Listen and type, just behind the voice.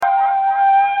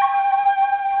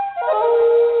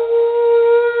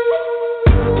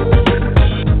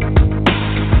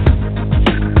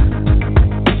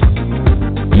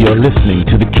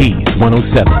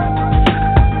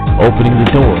107, opening the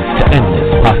doors to endless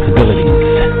possibilities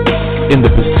in the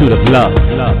pursuit of love,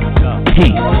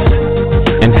 peace,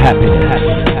 and happiness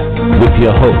with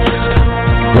your hosts,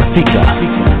 Rafika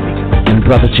and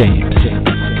Brother James.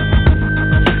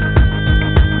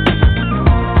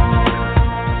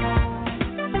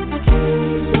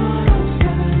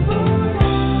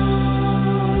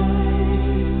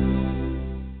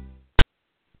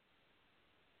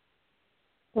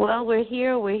 Well, we're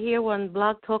here. We're on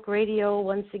Blog Talk Radio.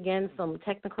 Once again, some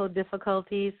technical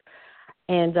difficulties,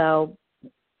 and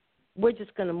we're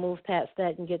just going to move past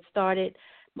that and get started.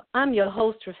 I'm your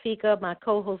host, Rafika. My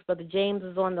co-host, Brother James,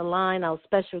 is on the line. Our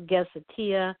special guests,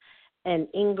 Atiya and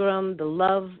Ingram, the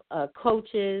love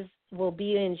coaches, will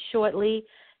be in shortly.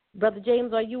 Brother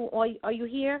James, are you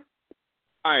here?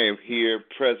 I am here,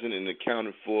 present and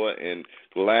accounted for, and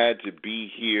glad to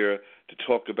be here to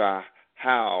talk about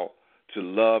how to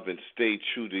love and stay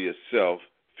true to yourself,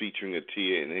 featuring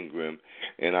Atiya and Ingram.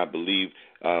 And I believe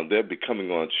they'll be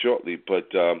coming on shortly.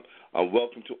 But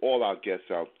welcome to all our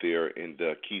guests out there in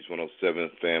the Keys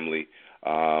 107 family.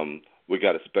 We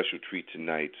got a special treat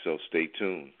tonight, so stay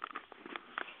tuned.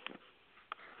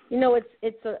 You know,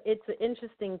 it's an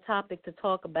interesting topic to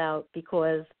talk about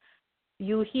because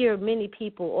you hear many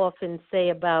people often say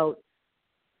about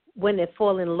when they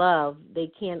fall in love,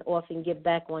 they can't often get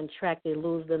back on track. They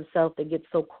lose themselves. They get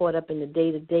so caught up in the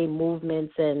day-to-day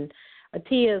movements. And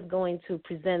Atiya is going to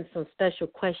present some special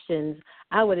questions.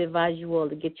 I would advise you all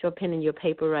to get your pen and your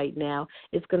paper right now.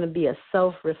 It's going to be a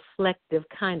self-reflective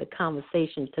kind of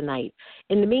conversation tonight.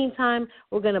 In the meantime,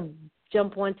 we're going to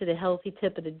jump on to the healthy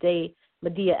tip of the day.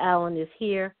 Medea Allen is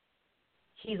here.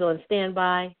 She's on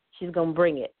standby. She's going to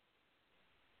bring it.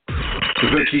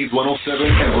 The Keys 107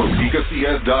 and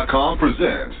RafikaCS.com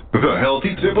present the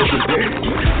healthy tip of the day.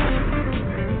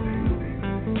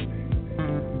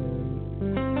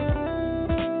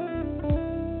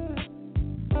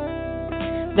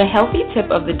 The healthy tip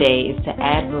of the day is to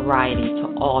add variety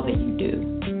to all that you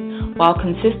do. While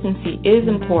consistency is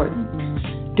important,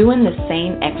 doing the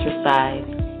same exercise,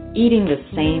 eating the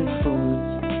same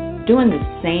foods, doing the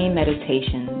same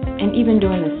meditations, and even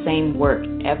doing the same work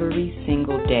every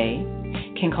single day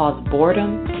can cause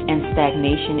boredom and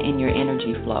stagnation in your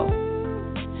energy flow.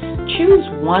 Choose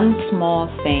one small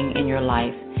thing in your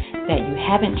life that you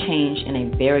haven't changed in a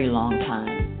very long time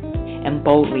and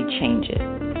boldly change it.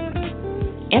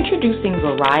 Introducing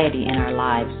variety in our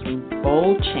lives through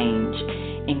bold change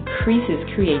increases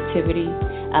creativity,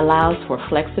 allows for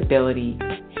flexibility,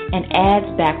 and adds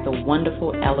back the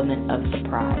wonderful element of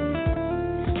surprise.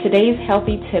 Today's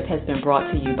healthy tip has been brought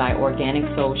to you by Organic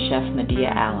Soul Chef Medea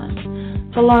Allen.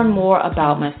 To learn more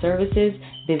about my services,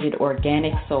 visit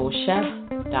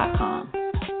OrganicSoulChef.com.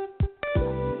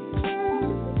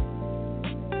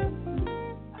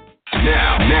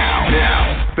 Now,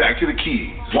 back to the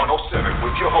Keys 107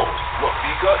 with your host,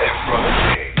 Rafika and Brother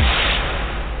James.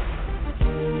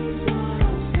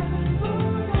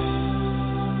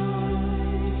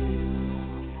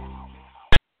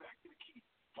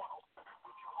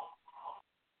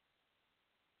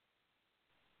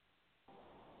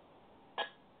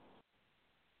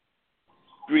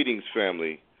 Greetings,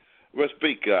 family.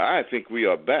 Rafika, I think we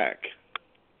are back.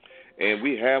 And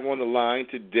we have on the line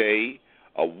today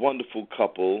a wonderful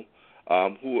couple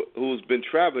who's been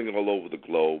traveling all over the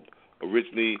globe.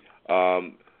 Originally,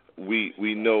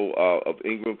 we know of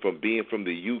Ingram from being from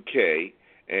the UK,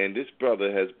 and this brother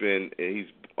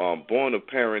he's born of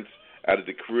parents out of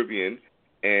the Caribbean,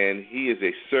 and he is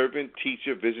a servant,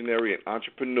 teacher, visionary, and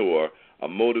entrepreneur, a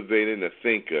motivator and a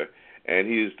thinker, and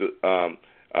he is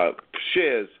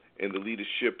shares in the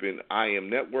leadership in I Am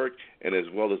Network, and as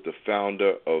well as the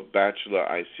founder of Bachelor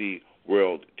IC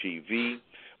World TV.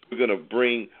 We're going to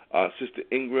bring Sister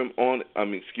Ingram on,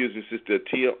 Sister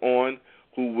Atiya on,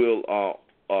 who will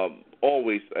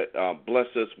always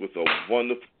bless us with a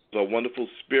wonderful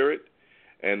spirit.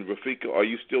 And Rafika, are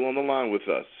you still on the line with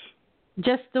us?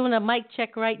 Just doing a mic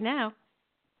check right now.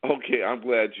 Okay, I'm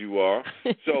glad you are.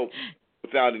 So,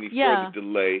 without any further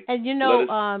delay. And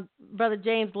Brother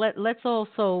James, let's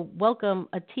also welcome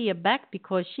Atiya back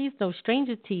because she's no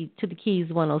stranger to the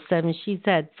Keys 107. She's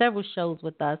had several shows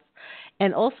with us,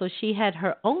 and also she had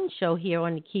her own show here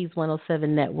on the Keys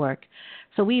 107 network.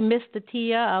 So we missed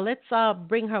Atiya. Let's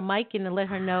bring her mic in and let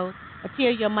her know.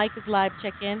 Atiya, your mic is live.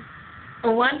 Check in.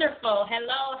 Wonderful.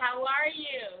 Hello, how are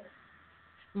you?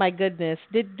 My goodness.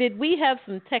 Did we have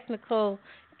some technical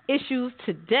issues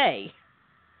today?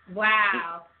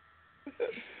 Wow.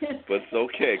 But it's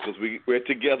okay because we're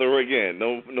together again.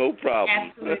 No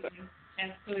problem.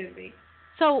 Absolutely.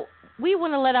 So we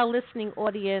want to let our listening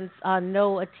audience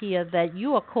know, Atiya, that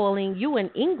you and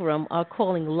Ingram are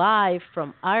calling live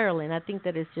from Ireland. I think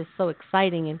that is just so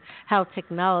exciting, and how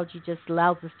technology just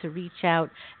allows us to reach out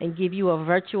and give you a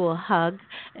virtual hug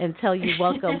and tell you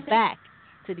welcome back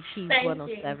to the Keys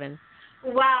 107.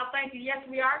 Wow, thank you. Yes,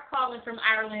 we are calling from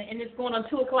Ireland, and it's going on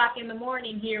 2 o'clock in the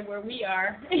morning here where we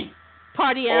are.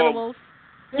 Party animals.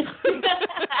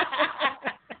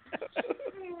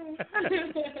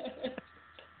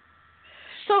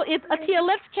 So, Atiya,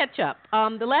 let's catch up.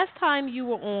 The last time you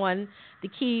were on the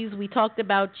Keys, we talked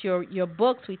about your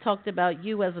books. We talked about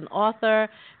you as an author.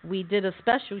 We did a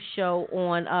special show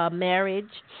on marriage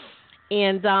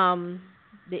and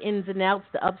the ins and outs,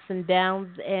 the ups and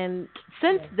downs. And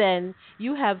since then,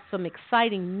 you have some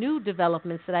exciting new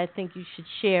developments that I think you should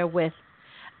share with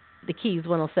the Keys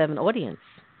 107 audience.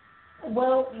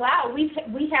 Well, wow, we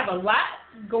have a lot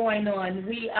going on.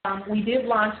 We did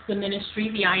launch the ministry,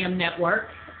 the I Am Network,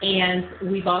 and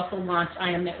we've also launched I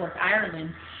Am Network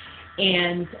Ireland.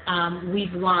 And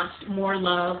we've launched More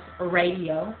Love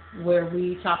Radio, where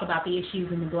we talk about the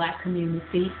issues in the Black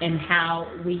community and how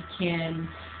we can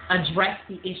address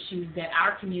the issues that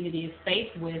our community is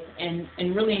faced with and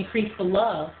really increase the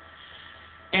love.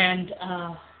 And,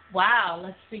 wow,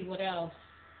 let's see what else.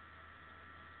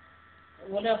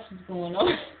 What else is going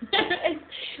on?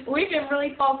 We've been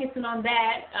really focusing on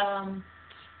that.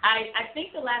 I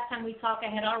think the last time we talked,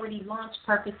 I had already launched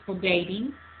Purposeful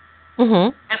Dating.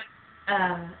 Mm-hmm.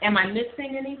 Am I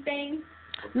missing anything?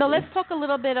 No, let's talk a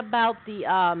little bit about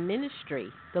the ministry,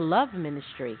 the love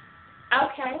ministry.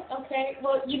 Okay.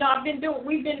 Well,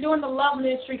 we've been doing the love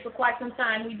ministry for quite some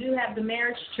time. We do have the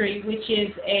Marriage Tree, which is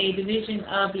a division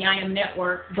of the I Am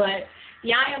Network, but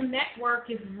the I Am Network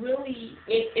is really,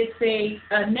 it's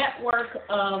a network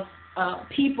of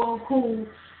people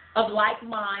of like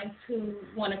minds who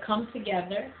want to come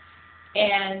together.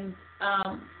 And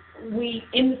we,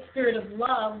 in the spirit of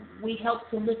love, we help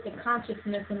to lift the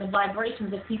consciousness and the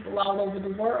vibrations of people all over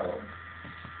the world.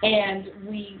 And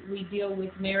we deal with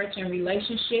marriage and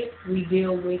relationships. We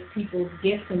deal with people's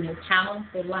gifts and their talents,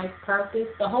 their life purpose.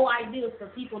 The whole idea is for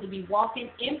people to be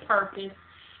walking in purpose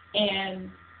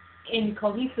and in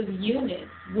cohesive unit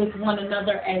with one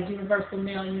another as universal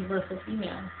male and universal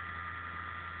female.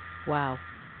 Wow,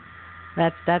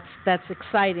 that's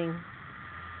exciting.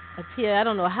 Atiya, I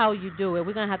don't know how you do it.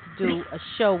 We're gonna have to do a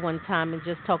show one time and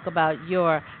just talk about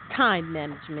your time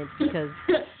management because,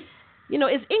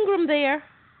 is Ingram there?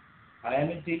 I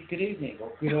am indeed. Good evening,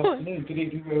 or good afternoon. Good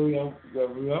evening, where we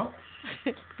are.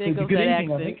 There goes good that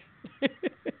evening, accent. I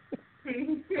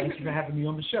think. Thank you for having me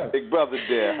on the show. Big brother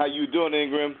there. How you doing,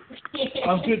 Ingram?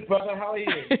 I'm good, brother. How are you?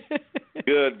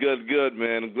 Good,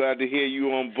 man. I'm glad to hear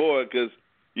you on board because,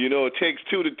 it takes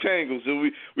two to tango. So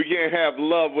we can't have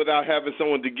love without having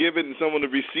someone to give it and someone to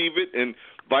receive it and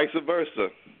vice versa.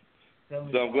 So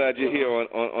I'm glad you're here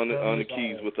on the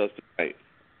Keys with us tonight.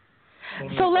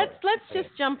 So let's just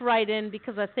jump right in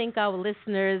because I think our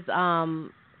listeners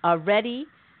are ready.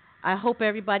 I hope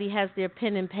everybody has their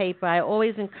pen and paper. I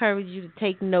always encourage you to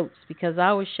take notes because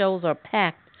our shows are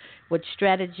packed with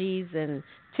strategies and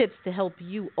tips to help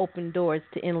you open doors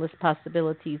to endless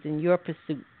possibilities in your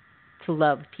pursuit to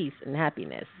love, peace, and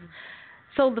happiness.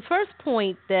 So the first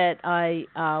point that I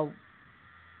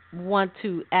want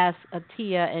to ask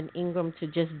Atiya and Ingram to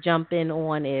just jump in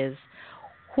on is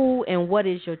who and what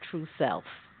is your true self?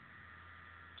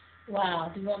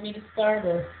 Wow. Do you want me to start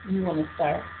or you want to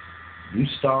start? You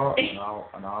start and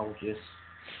I'll just...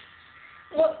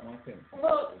 Well,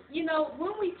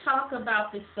 when we talk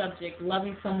about this subject,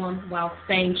 loving someone while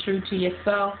staying true to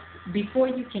yourself, before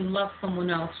you can love someone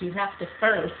else, you have to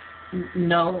first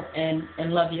know and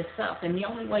love yourself. And the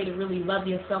only way to really love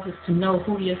yourself is to know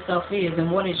who yourself is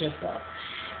and what is yourself.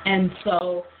 And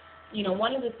so,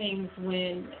 one of the things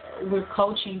when we're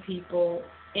coaching people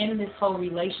in this whole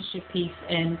relationship piece,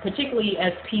 and particularly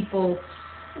as people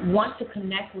want to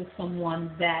connect with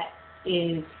someone that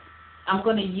is, I'm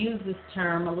going to use this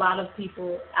term, a lot of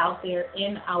people out there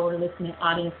in our listening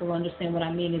audience will understand what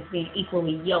I mean is being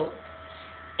equally yoked.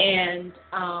 And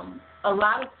a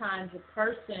lot of times a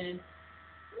person,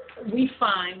 we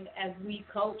find as we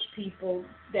coach people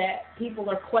that people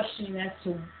are questioning as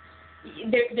to,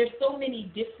 there's so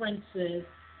many differences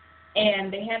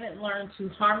and they haven't learned to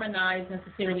harmonize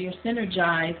necessarily or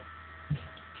synergize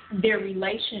their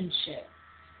relationship.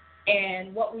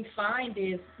 And what we find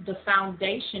is the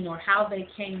foundation or how they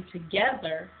came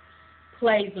together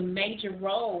plays a major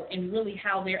role in really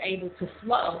how they're able to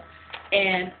flow.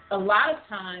 And a lot of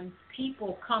times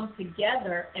people come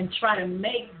together and try to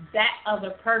make that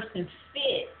other person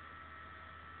fit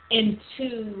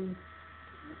into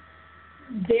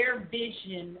their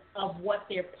vision of what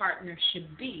their partner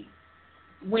should be.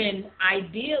 When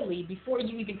ideally, before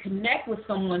you even connect with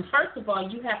someone, first of all,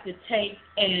 you have to take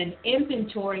an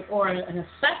inventory or an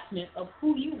assessment of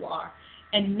who you are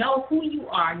and know who you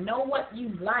are, know what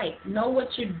you like, know what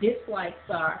your dislikes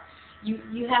are.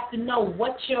 You have to know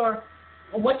what your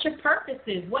purpose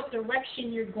is, what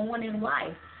direction you're going in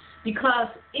life. Because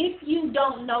if you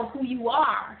don't know who you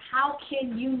are, how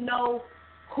can you know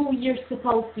who you're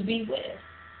supposed to be with?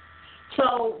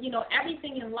 So,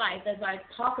 everything in life, as I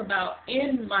talk about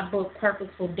in my book,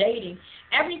 Purposeful Dating,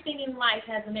 everything in life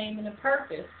has a name and a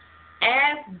purpose,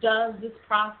 as does this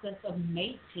process of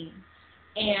mating.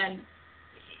 And,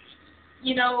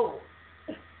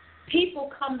 people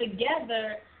come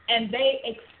together and they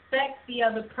expect the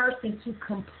other person to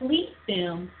complete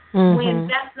them when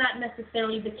that's not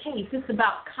necessarily the case. It's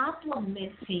about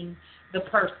complementing the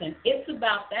person. It's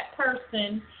about that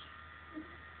person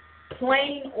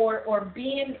playing or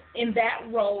being in that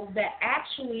role that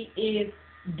actually is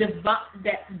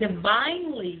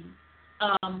divinely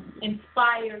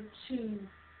inspired to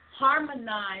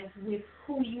harmonize with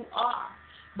who you are.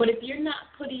 But if you're not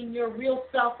putting your real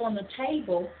self on the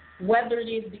table, whether it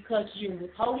is because you're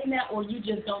withholding that or you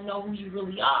just don't know who you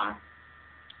really are,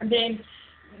 then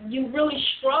you really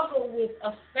struggle with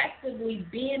effectively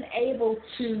being able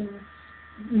to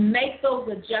make those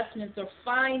adjustments or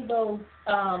find those,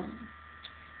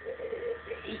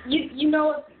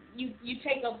 you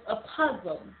take a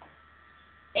puzzle,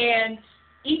 and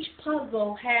each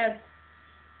puzzle has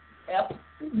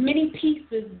many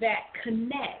pieces that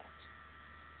connect,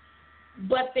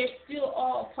 but they're still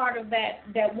all part of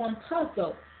that one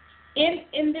puzzle.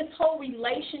 In this whole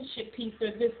relationship piece,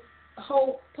 or this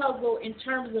whole puzzle in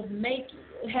terms of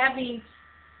having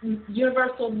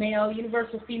universal male,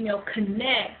 universal female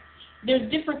connect, there's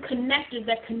different connectors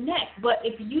that connect. But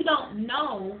if you don't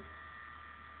know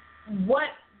what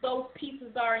those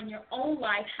pieces are in your own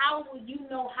life, how will you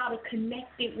know how to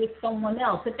connect it with someone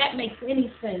else? If that makes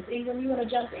any sense. Ingram, you want to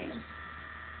jump in?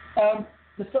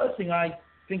 The first thing I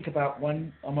think about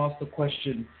when I'm asked the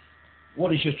question,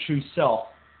 what is your true self?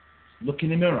 Look in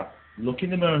the mirror. Look in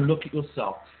the mirror and look at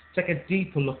yourself. Take a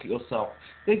deeper look at yourself.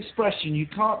 The expression, you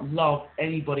can't love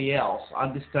anybody else,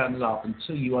 understand love,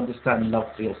 until you understand love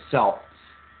for yourself.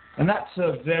 And that's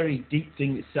a very deep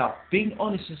thing itself. Being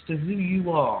honest as to who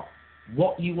you are,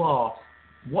 what you're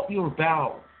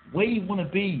about, where you want to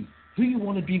be, who you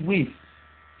want to be with,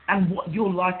 and what you're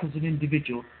like as an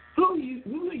individual. Who are you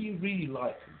really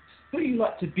like? Who you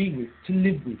like to be with, to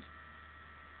live with,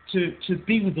 to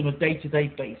be with on a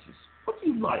day-to-day basis? What do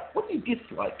you like? What do you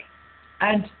dislike?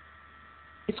 And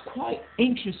it's quite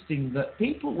interesting that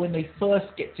people, when they first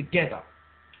get together,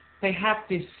 they have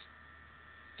this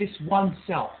one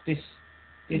self, this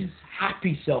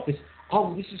happy self, this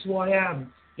is who I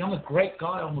am. I'm a great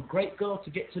guy, I'm a great girl to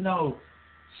get to know.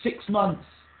 6 months,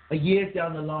 a year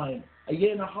down the line, a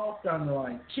year and a half down the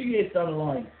line, 2 years down the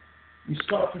line, you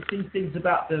start to see things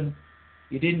about them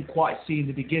you didn't quite see in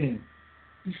the beginning.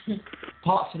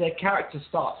 Parts of their character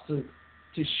starts to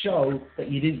show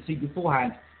that you didn't see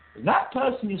beforehand. That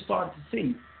person you're starting to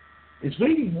see is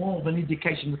really more of an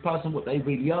indication of the person, what they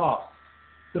really are.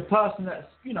 The person that's,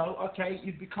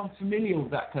 you've become familiar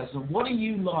with that person. What are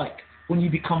you like when you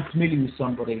become familiar with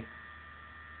somebody?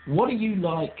 What are you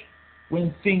like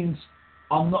when things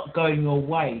are not going your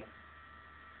way?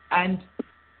 And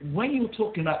when you're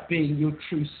talking about being your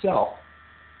true self,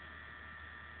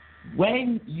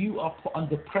 when you are put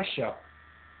under pressure,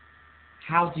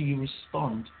 how do you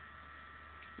respond?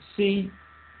 See,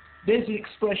 there's an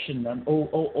expression,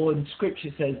 or in Scripture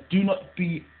it says, do not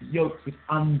be yoked with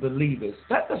unbelievers.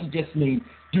 That doesn't just mean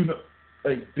do not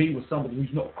be with somebody who's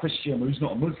not a Christian or who's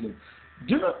not a Muslim.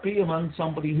 Do not be among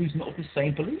somebody who's not of the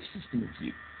same belief system as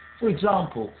you. For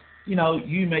example,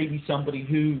 you may be somebody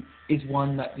who is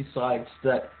one that decides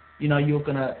that, you're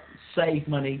going to save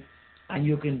money and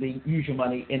you're going to use your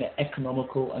money in an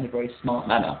economical and a very smart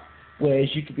manner.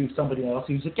 Whereas you could be with somebody else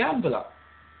who's a gambler.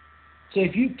 So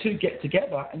if you two get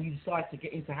together and you decide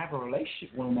to have a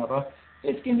relationship with one another,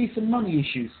 there's going to be some money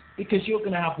issues because you're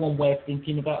going to have one way of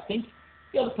thinking about things.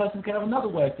 The other person can have another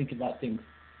way of thinking about things.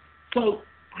 So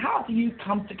how do you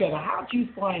come together? How do you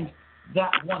find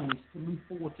that oneness to move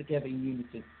forward together in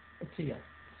unity? Atiya.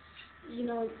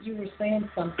 You were saying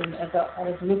something as I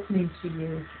was listening to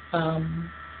you.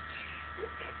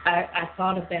 I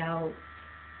thought about,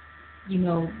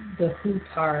 the who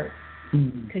part,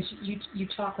 because you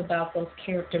talk about those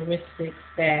characteristics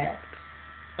that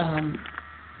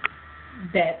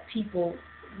that people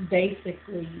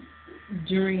basically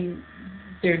during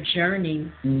their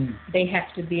journey, they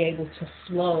have to be able to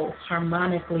flow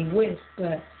harmonically with.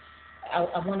 But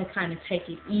I want to kind of take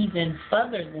it even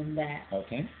further than that.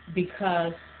 Okay.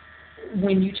 Because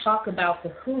when you talk about the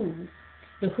who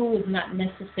is not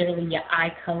necessarily your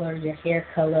eye color, your hair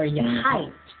color, your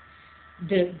height.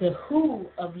 The who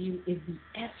of you is the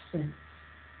essence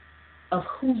of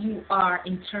who you are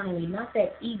internally, not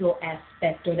that ego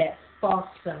aspect or that false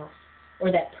self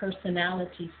or that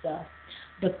personality stuff,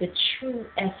 but the true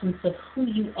essence of who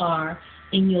you are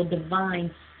in your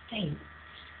divine state.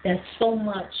 That's so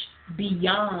much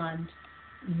beyond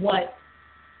what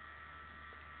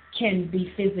can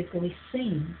be physically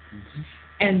seen.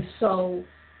 And so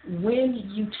when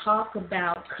you talk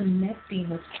about connecting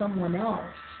with someone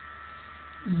else,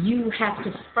 you have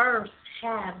to first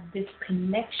have this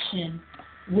connection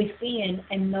within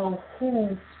and know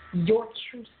who your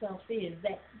true self is,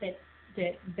 that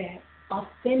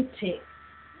authentic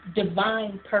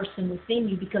divine person within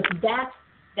you, because that's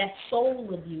that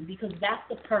soul of you, because that's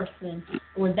the person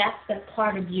or that's that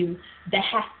part of you that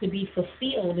has to be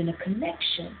fulfilled in a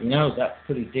connection. You know, that's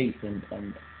pretty deep, and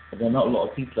there are not a lot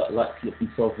of people that like to look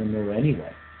themselves in the mirror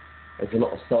anyway. There's a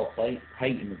lot of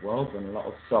self-hate in the world, and a lot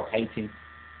of self-hating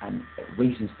and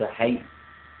reasons to hate,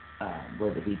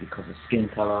 whether it be because of skin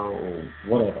color or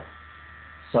whatever.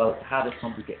 So how does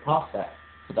somebody get past that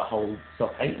for the whole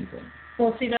self-hating thing?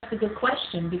 Well, see, that's a good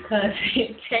question, because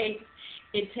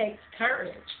it takes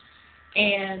courage,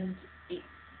 and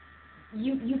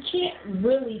you can't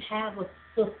really have a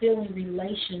fulfilling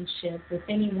relationship with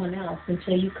anyone else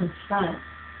until you confront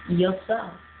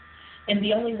yourself. And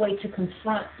the only way to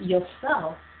confront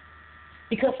yourself,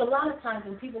 because a lot of times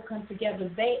when people come together,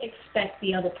 they expect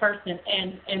the other person,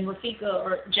 and Rafika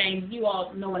or James, you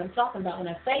all know what I'm talking about when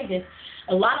I say this.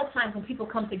 A lot of times when people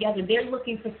come together, they're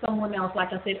looking for someone else,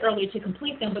 like I said earlier, to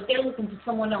complete them, but they're looking for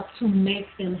someone else to make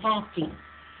them happy.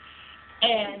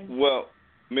 And well,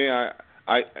 may I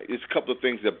it's a couple of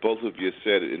things that both of you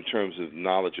said in terms of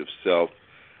knowledge of self.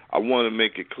 I want to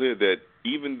make it clear that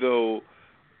even though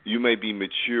you may be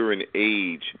mature in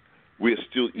age, we're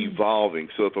still evolving.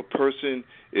 So if a person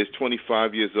is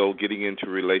 25 years old getting into a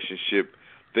relationship,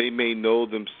 they may know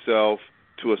themselves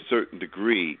to a certain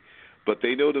degree, but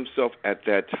they know themselves at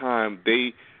that time.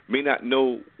 They may not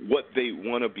know what they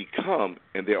want to become,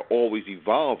 and they're always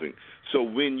evolving. So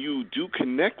when you do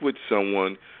connect with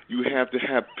someone, you have to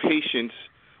have patience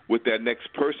with that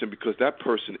next person, because that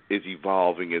person is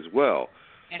evolving as well.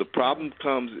 The problem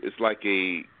comes, it's like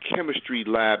a chemistry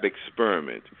lab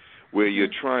experiment where you're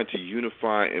trying to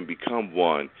unify and become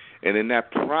one. And in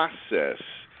that process,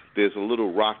 there's a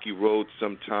little rocky road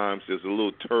sometimes, there's a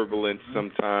little turbulence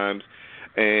sometimes,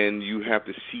 and you have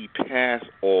to see past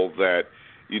all that,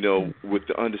 with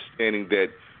the understanding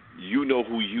that you know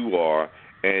who you are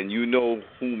and you know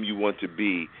whom you want to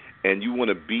be, and you want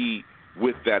to be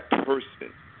with that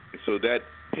person. And so that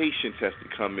patience has to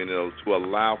come in to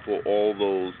allow for all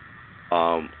those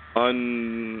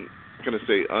unfilled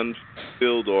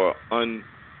or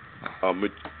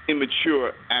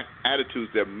immature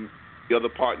attitudes that the other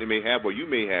partner may have or you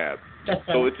may have.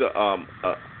 So it's an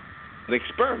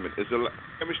experiment. It's a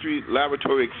chemistry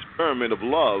laboratory experiment of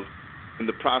love in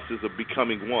the process of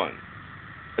becoming one.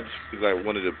 That's because I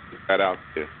wanted to put that out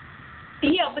there.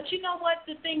 Yeah, but you know what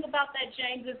the thing about that,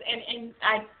 James, is, and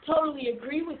I totally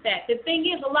agree with that. The thing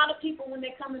is, a lot of people, when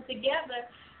they're coming together,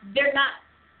 they're not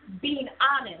being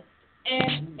honest.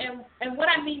 And what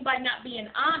I mean by not being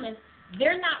honest,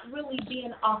 they're not really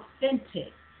being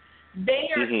authentic. They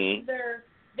are either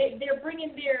they're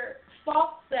bringing their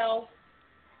false self,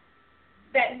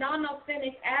 that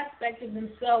non-authentic aspect of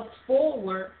themselves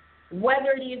forward,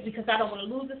 whether it is because I don't want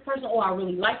to lose this person or I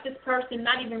really like this person,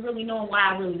 not even really knowing why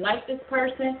I really like this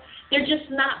person. They're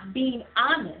just not being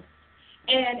honest.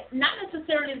 And not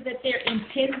necessarily that they're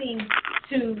intending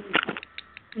to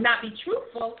not be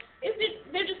truthful.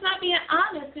 They're just not being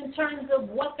honest in terms of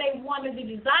what they want or the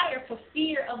desire, for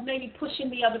fear of maybe pushing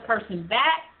the other person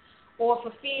back, or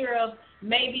for fear of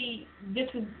maybe this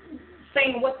is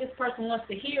saying what this person wants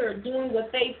to hear or doing what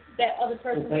that other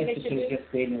person thinks they should do. Basically just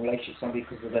being in a relationship with somebody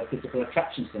because of their physical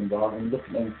attraction to them, rather than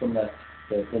looking at them from the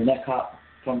neck up,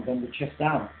 from the chest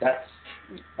down. That's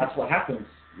what happens,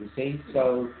 you see.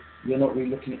 So you're not really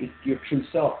looking at your true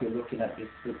self. You're looking at the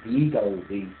ego,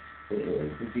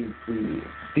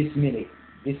 this minute,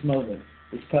 this moment.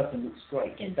 This person looks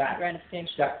great. Instant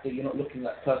gratification. You're not looking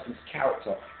at that person's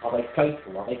character. Are they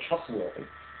faithful? Are they trustworthy?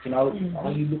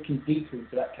 Are you looking deeper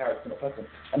into that character and person?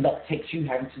 And that takes you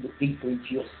having to look deeper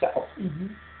into yourself.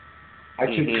 I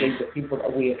truly believe that people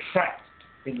that we attract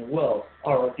in the world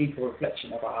are a deeper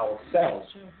reflection of ourselves.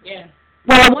 Yeah.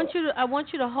 Well, I want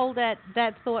you to hold that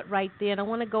thought right there, and I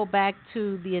want to go back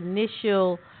to the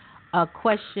initial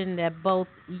question that both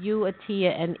you,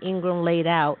 Atiya, and Ingram laid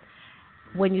out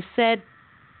when you said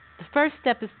the first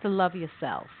step is to love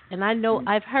yourself. And I know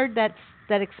I've heard that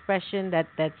expression,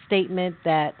 that statement,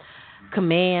 that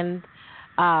command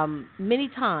many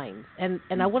times. And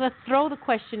I want to throw the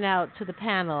question out to the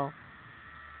panel: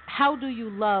 how do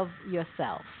you love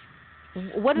yourself?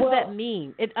 What does that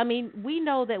mean? I mean, we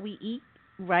know that we eat,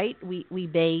 right? We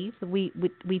bathe,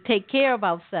 we take care of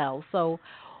ourselves. So,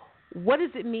 what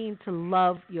does it mean to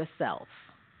love yourself?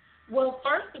 Well,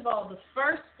 first of all, the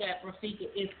first step, Rafika,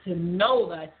 is to know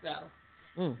thyself.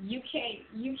 You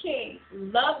can't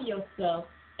love yourself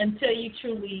until you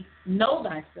truly know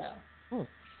thyself.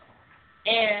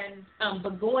 And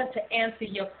but going to answer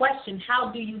your question,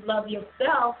 how do you love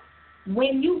yourself?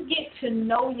 When you get to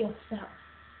know yourself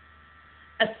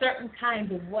a certain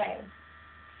kind of way,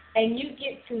 and you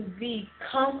get to be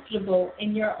comfortable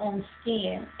in your own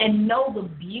skin and know the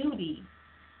beauty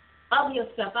of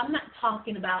yourself. I'm not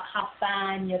talking about how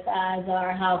fine your thighs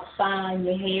are, how fine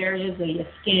your hair is, or your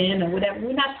skin, or whatever.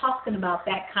 We're not talking about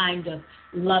that kind of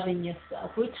loving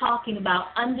yourself. We're talking about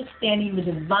understanding the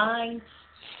divine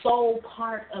soul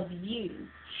part of you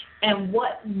and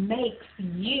what makes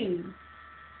you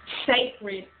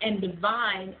sacred and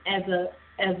divine as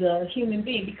a human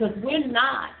being, because we're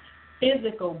not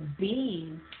physical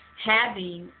beings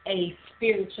having a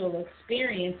spiritual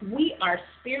experience. We are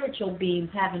spiritual beings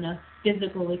having a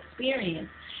physical experience.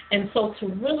 And so to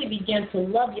really begin to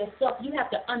love yourself, you have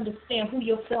to understand who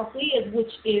yourself is,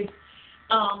 which is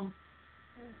a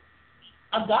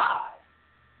God,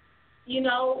 in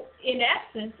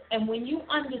essence. And when you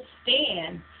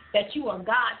understand that you are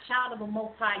God, child of a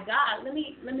Most High God, let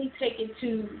me take it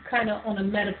to kind of on a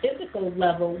metaphysical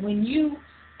level. When you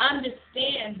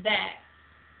understand that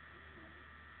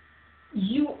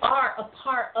you are a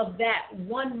part of that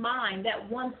one mind,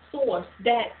 that one source,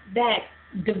 that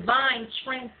divine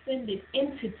transcendent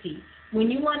entity, when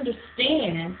you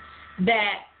understand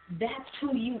that that's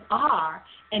who you are,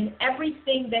 and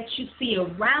everything that you see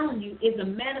around you is a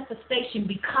manifestation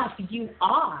because you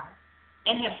are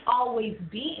and have always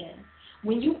been.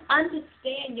 When you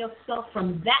understand yourself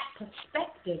from that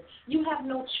perspective, you have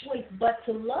no choice but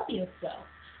to love yourself.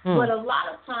 But a lot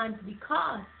of times,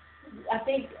 because I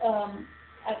think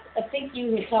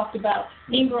you had talked about,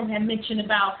 Ingram had mentioned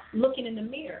about looking in the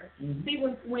mirror. See,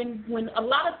 when a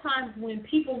lot of times when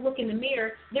people look in the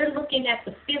mirror, they're looking at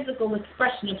the physical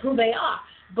expression of who they are.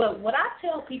 But what I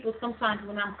tell people sometimes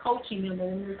when I'm coaching them, or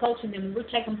when we're coaching them and we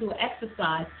take them through an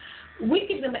exercise, we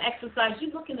give them an exercise. You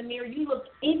look in the mirror, you look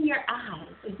in your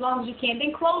eyes as long as you can.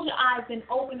 Then close your eyes and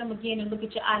open them again and look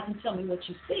at your eyes and tell me what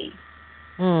you see.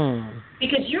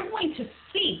 Because you're going to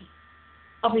see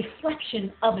a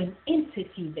reflection of an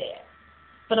entity there.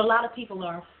 But a lot of people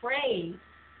are afraid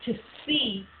to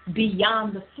see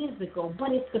beyond the physical.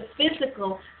 But it's the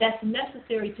physical that's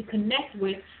necessary to connect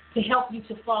with to help you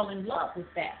to fall in love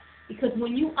with that. Because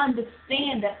when you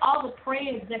understand that all the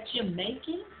prayers that you're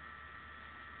making,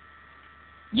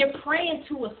 you're praying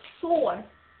to a source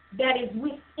that is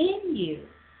within you.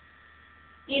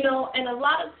 And a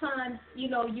lot of times,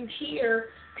 you hear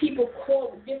people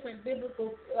quote different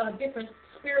biblical, different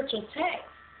spiritual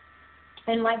texts.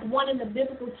 And like one in the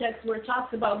biblical text where it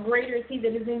talks about greater is he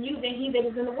that is in you than he that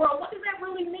is in the world. What does that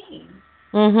really mean?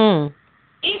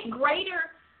 If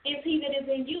greater is he that is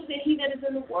in you than he that is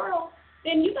in the world,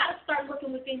 then you got to start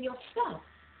looking within yourself.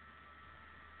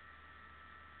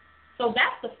 So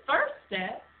that's the first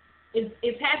step,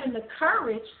 is having the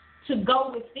courage to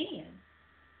go within.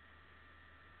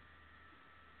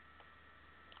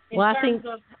 I think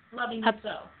of loving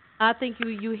yourself. I think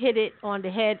you hit it on the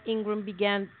head. Ingram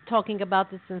began talking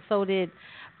about this, and so did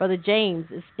Brother James.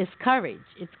 It's courage.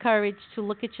 It's courage to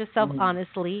look at yourself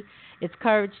honestly. It's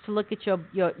courage to look at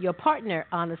your partner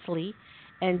honestly.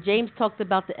 And James talked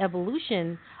about the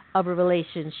evolution of a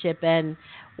relationship. And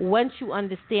once you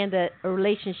understand that a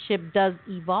relationship does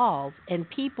evolve and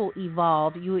people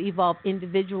evolve, you evolve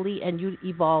individually and you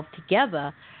evolve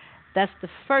together. That's the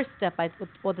first step,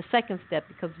 or the second step,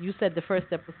 because you said the first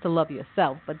step was to love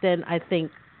yourself. But then I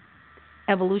think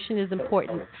evolution is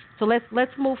important. So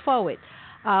let's move forward.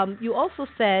 You also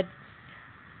said,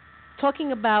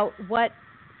 talking about what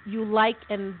you like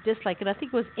and dislike, and I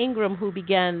think it was Ingram who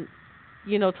began,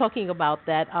 talking about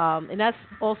that. And that's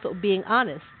also being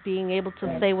honest, being able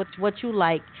to say what you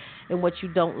like and what you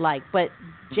don't like. But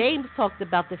James talked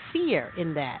about the fear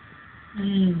in that.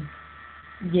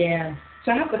 Yeah. So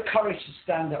have the courage to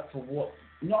stand up for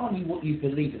not only what you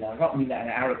believe in, I don't mean that in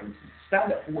arrogance,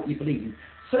 stand up for what you believe in.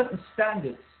 Certain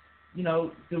standards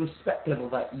the respect level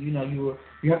that you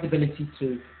have the ability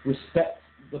to respect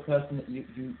the person that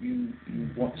you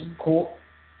want to court,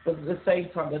 but at the same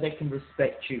time that they can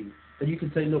respect you. That you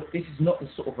can say, look, this is not the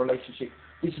sort of relationship,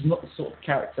 this is not the sort of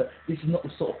character, this is not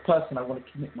the sort of person I want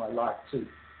to commit my life to.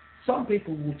 Some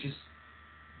people will just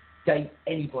date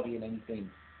anybody and anything.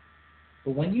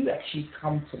 But when you actually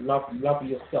come to love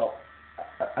yourself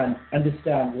and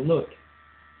understand, well, look,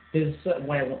 there's a certain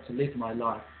way I want to live my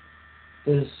life.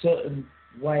 There's a certain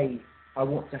way I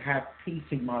want to have peace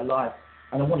in my life.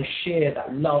 And I want to share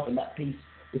that love and that peace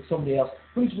with somebody else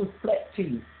who's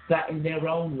reflecting that in their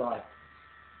own life.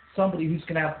 Somebody who's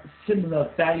going to have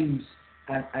similar values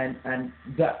and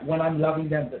that when I'm loving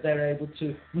them, that they're able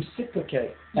to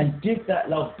reciprocate and give that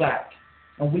love back.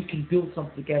 And we can build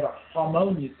something together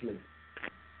harmoniously.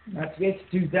 Now, to be able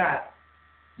to do that,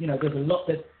 there's a lot.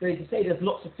 They say there's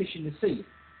lots of fish in the sea.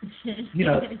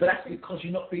 But that's because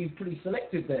you're not being pretty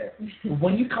selective there. But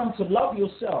when you come to love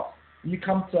yourself, and you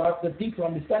come to have the deeper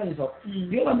understanding of yourself,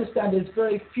 you'll understand there's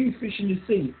very few fish in the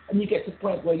sea, and you get to the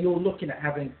point where you're looking at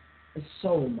having a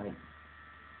soulmate.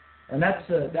 And that's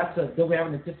we're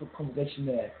having a different conversation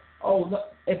there. Oh,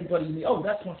 not everybody. Oh,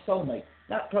 that's my soulmate.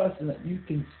 That person that you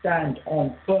can stand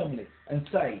on firmly and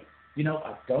say,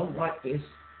 I don't like this,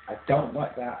 I don't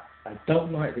like that, I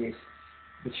don't like this,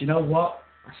 but you know what?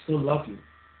 I still love you.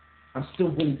 I'm still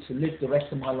willing to live the rest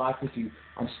of my life with you.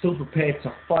 I'm still prepared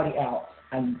to fight it out.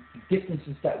 And the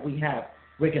differences that we have,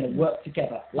 we're going to work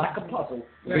together like a puzzle.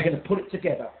 Right. We're going to put it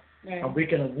together. Right. And we're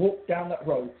going to walk down that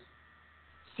road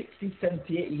 60,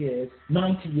 70, 80 years,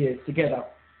 90 years together.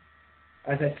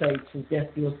 As I say, till death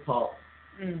do us part.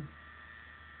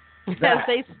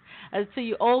 So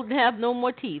you old and have no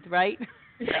more teeth, right?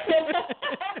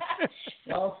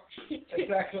 Well,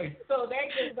 exactly. So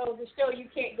that just goes to show you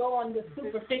can't go on the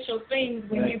superficial things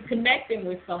when you're connecting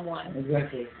with someone.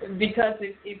 Exactly. Because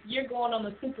if you're going on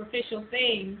the superficial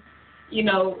things,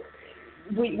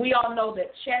 we all know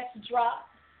that chest drops,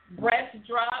 breast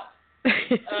drops,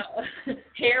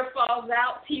 hair falls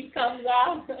out, teeth comes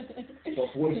out.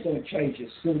 But voice don't change,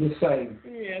 it's still the same.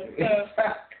 Yeah.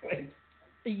 Exactly.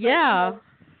 Yeah.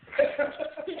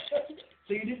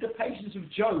 So you need the patience of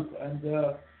Job, and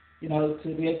to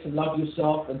be able to love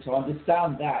yourself and to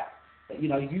understand that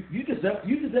you deserve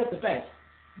the best,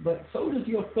 but so does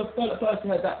your fellow person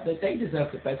that they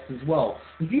deserve the best as well.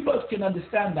 If you both can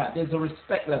understand that, there's a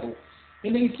respect level.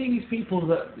 And then you see these people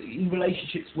that in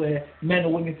relationships where men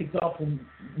or women, for example,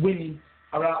 women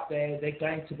are out there, they're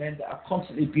going to men that are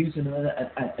constantly abusing them,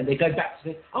 and they go back to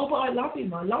them, oh, but I love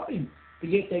him. But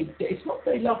yet it's not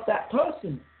they love that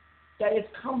person. They have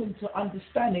come into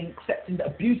understanding, accepting that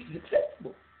abuse is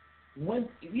acceptable. When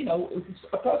if it's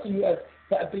a person who has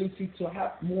that ability to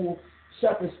have more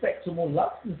self-respect or more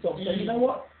love for themselves, say, you know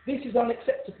what, this is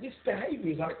unacceptable. This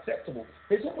behaviour is unacceptable.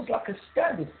 There's almost like a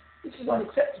standard. This is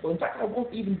unacceptable. In fact, I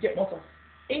won't even get myself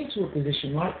into a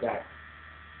position like that,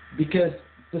 because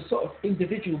the sort of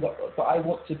individual that I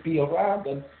want to be around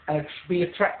and be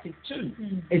attracted to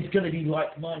is going to be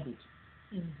like-minded.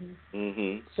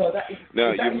 So that is,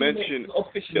 now you mentioned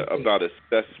about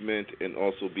assessment and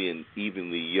also being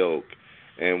evenly yoked,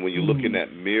 and when you're looking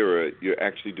at mirror, you're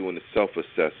actually doing a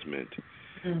self-assessment.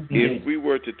 If we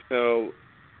were to tell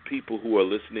people who are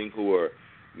listening, who are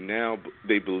now,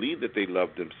 they believe that they love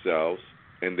themselves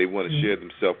and they want to share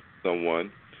themselves with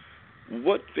someone,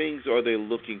 what things are they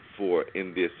looking for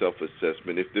in their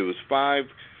self-assessment? If there was 5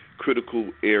 critical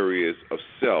areas of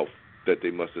self that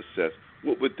they must assess,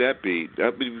 what would that be? That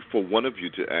would be for one of you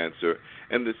to answer.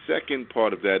 And the second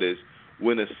part of that is,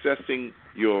 when assessing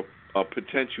your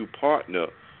potential partner,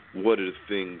 what are the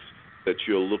things that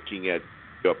you're looking at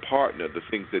your partner, the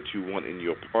things that you want in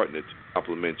your partner to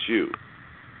complement you?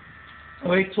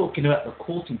 We're talking about the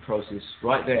courting process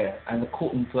right there, and the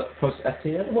courting process.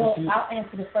 Atiya, well, I'll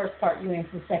answer the first part. You answer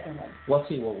the second one. Well,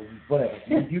 whatever.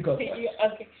 You go first.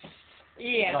 Okay.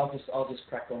 Yeah. I'll just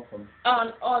crack on from.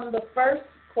 On the first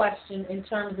question, in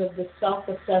terms of the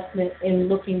self-assessment and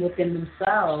looking within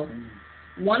themselves,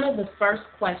 one of the first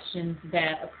questions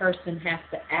that a person has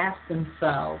to ask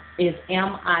themselves is,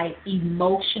 am I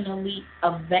emotionally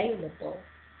available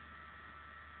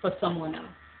for someone else?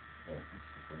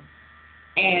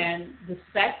 And the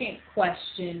second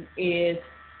question is,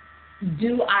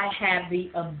 do I have the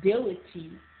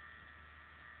ability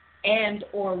and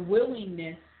or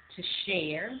willingness to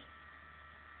share?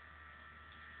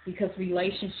 Because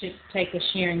relationships take a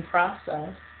sharing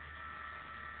process.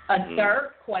 A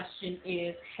third question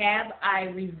is, have I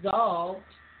resolved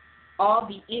all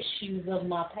the issues of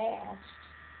my past?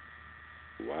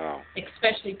 Wow.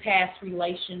 Especially past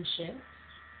relationships.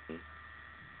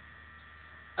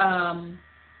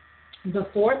 The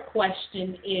fourth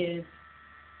question is,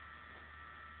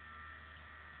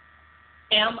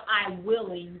 am I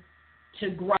willing to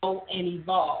grow and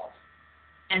evolve?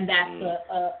 And that's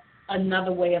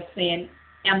another way of saying,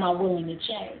 am I willing to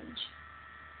change?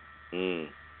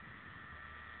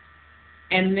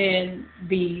 And then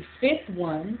the fifth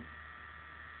one,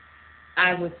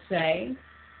 I would say,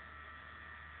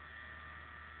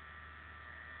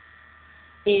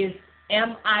 is,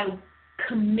 am I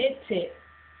committed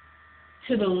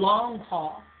to the long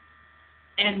haul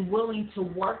and willing to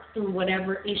work through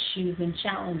whatever issues and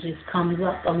challenges comes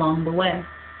up along the way?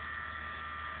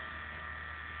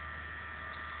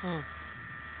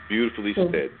 Beautifully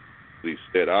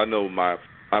said. I know my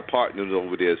partner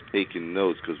over there is taking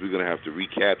notes, because we're going to have to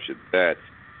recapture that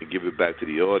and give it back to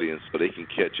the audience so they can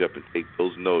catch up and take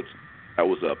those notes. That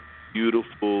was a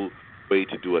beautiful way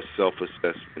to do a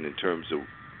self-assessment in terms of,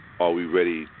 are we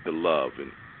ready to love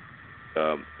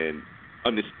and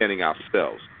understanding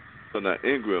ourselves. So now,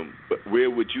 Ingram, where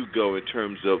would you go in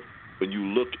terms of when you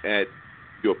look at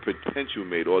your potential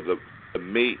mate, or the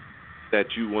mate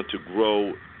that you want to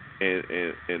grow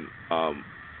and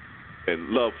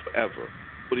love forever?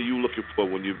 What are you looking for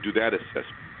when you do that assessment?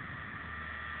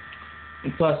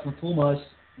 And first and foremost,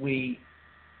 we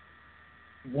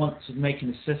want to make an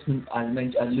assessment, I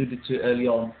alluded to early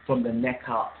on, from the neck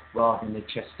up rather than the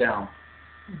chest down.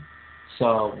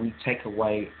 So we take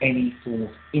away any form of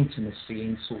intimacy,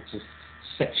 any sort of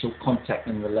sexual contact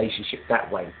and relationship that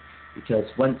way. Because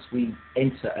once we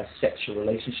enter a sexual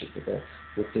relationship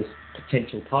with this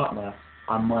potential partner,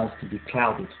 our minds can be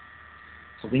clouded.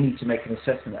 So we need to make an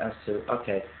assessment as to,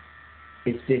 okay,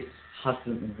 is this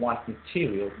husband and wife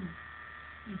material,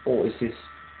 or is this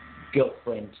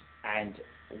girlfriend and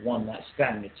one night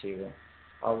stand material?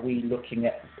 Are we looking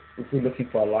at, if we're looking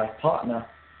for a life partner,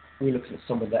 we're looking at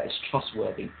someone that is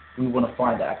trustworthy. We want to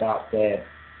find out about their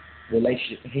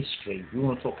relationship history. We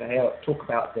want to talk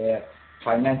about their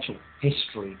financial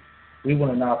history. We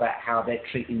want to know about how they're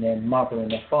treating their mother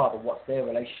and their father. What's their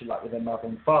relationship like with their mother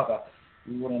and father?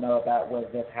 We want to know about whether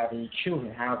they've had any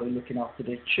children, how they're looking after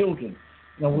their children.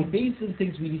 You know, with these are the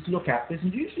things we need to look at. There's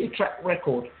usually a track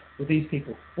record with these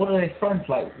people. What are their friends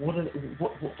like? What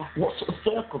sort of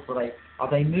circles are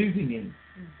they moving in?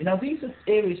 You know, these are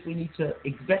areas we need to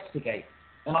investigate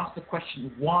and ask the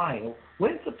question, why? Or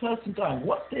where's the person going?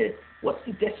 What's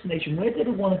the destination? Where do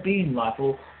they want to be in life?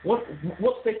 Or what's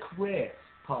their career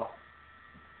path?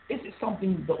 Is it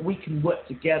something that we can work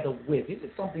together with? Is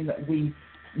it something that we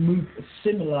move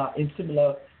similar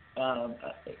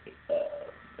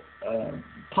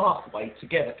pathway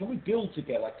together? Can we build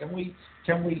together? Can we?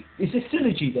 Is there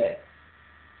synergy there?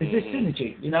 Is there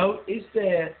synergy? You know, is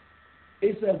there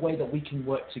a way that we can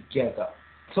work together?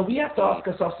 So we have to ask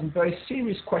ourselves some very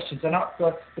serious questions, and ask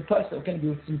the person that's going to be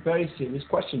with some very serious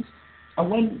questions. And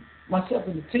when myself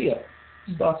and Atiya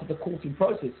started the courting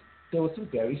process, there were some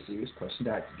very serious questions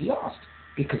that had to be asked,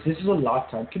 because this is a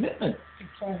lifetime commitment.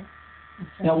 Okay.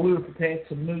 Now, we were prepared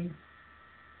to move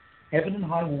heaven and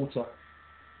high water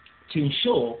to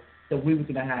ensure that we were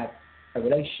going to have a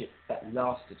relationship that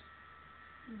lasted.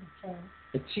 Okay.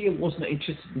 Atiya wasn't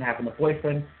interested in having a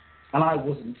boyfriend, and I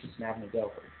wasn't interested in having a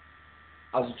girlfriend.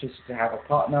 I was interested to have a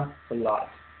partner for life.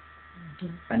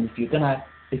 Mm-hmm. And if you're gonna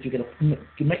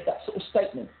make that sort of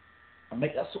statement and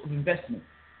make that sort of investment,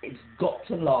 it's got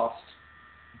to last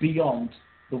beyond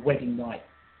the wedding night.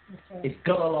 Okay. It's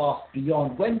got to last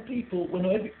beyond when it's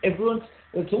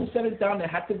all said and done. They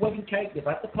had the wedding cake, they've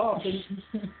had the party,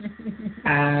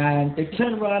 and they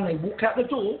turn around, they walk out the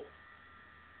door.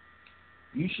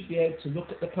 You should be able to look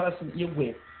at the person that you're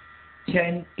with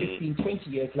 10, 15, 20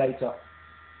 years later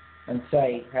and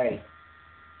say, hey,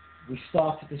 we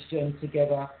started this journey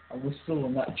together and we're still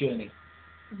on that journey.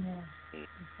 Yeah, it's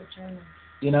a journey.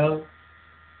 You know,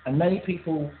 and many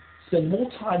people spend more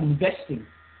time investing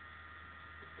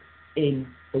in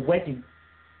the wedding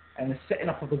and the setting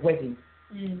up of the wedding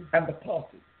and the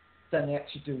party than they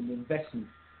actually do in the investment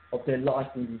of their life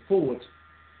moving forward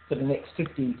for the next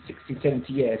 50, 60,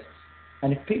 70 years.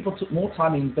 And if people took more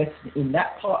time investing in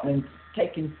that part and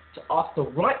taking to ask the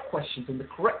right questions and the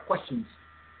correct questions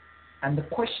and the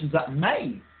questions that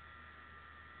may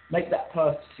make that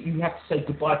person, you have to say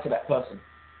goodbye to that person.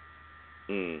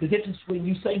 The difference between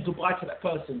you saying goodbye to that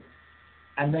person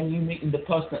and then you meeting the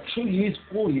person that truly is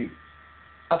for you,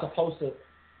 as opposed to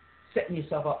setting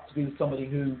yourself up to be with somebody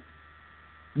who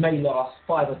may last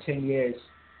 5 or 10 years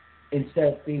instead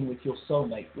of being with your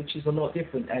soulmate, which is a lot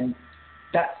different. And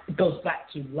that goes back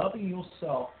to loving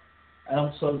yourself and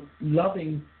also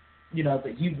loving, you know,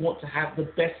 that you want to have the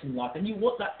best in life and you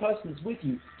want that person that's with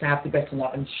you to have the best in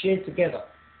life and share together.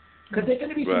 Because there are going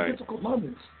to be some difficult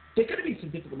moments. There are going to be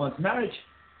some difficult moments. Marriage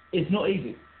is not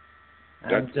easy.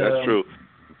 That's true.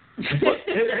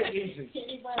 It ain't easy.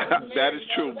 That is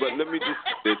true. But let me just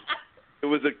say, there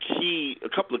was a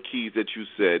couple of keys that you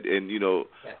said, and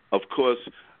of course,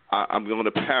 I'm going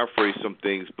to paraphrase some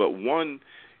things. But one,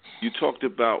 you talked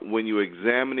about when you're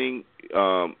examining,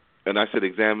 and I said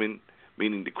examine,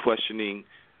 meaning the questioning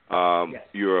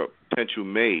your potential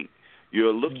mate.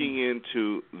 You're looking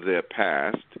into their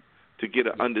past to get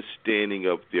an understanding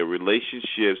of their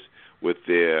relationships with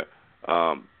their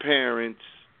parents,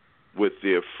 with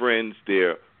their friends,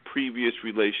 their previous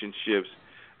relationships,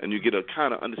 and you get a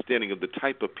kind of understanding of the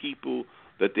type of people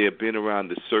that they have been around,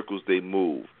 the circles they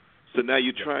move. So now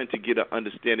you're trying to get an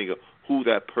understanding of who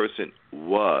that person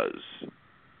was.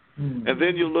 And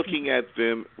then you're looking at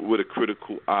them with a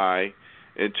critical eye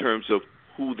in terms of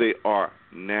who they are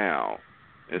now.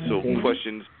 And so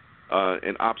questions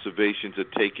and observations are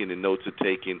taken and notes are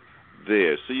taken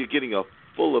there. So you're getting a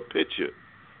fuller picture.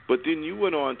 But then you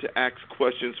went on to ask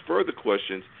questions, further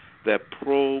questions, that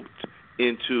probed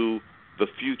into the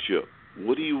future.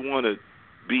 What do you want to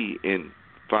be in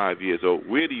 5 years? Or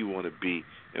where do you want to be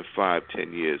in 5,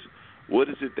 10 years? What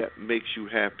is it that makes you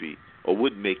happy or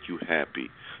would make you happy?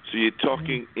 So you're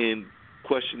talking in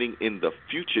questioning in the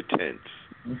future tense.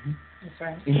 That's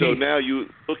right. So now you're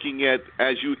looking at,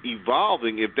 as you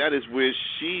evolving, if that is where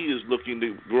she is looking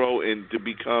to grow and to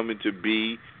become and to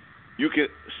be, you can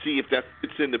see if that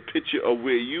fits in the picture of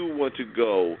where you want to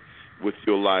go with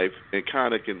your life and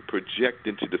kind of can project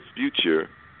into the future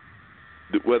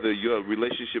whether your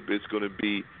relationship is going to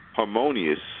be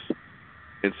harmonious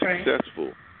and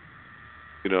successful.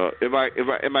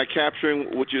 Am I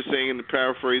capturing what you're saying in the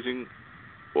paraphrasing,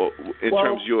 or in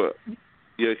terms of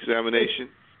your examination?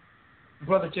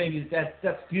 Brother James,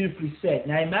 that's beautifully said.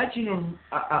 Now imagine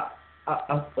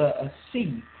a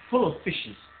sea full of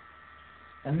fishes,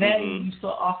 and then you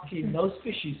start asking those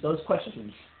fishes those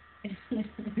questions.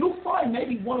 You'll find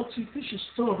maybe one or two fishes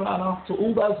still around after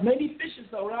all those many fishes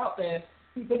that are out there.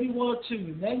 Maybe one or two,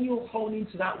 and then you'll hone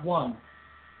into that one.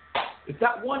 If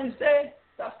that one is there,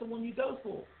 that's the one you go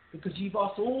for, because you've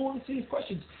asked all these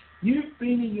questions. You've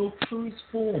been in your truest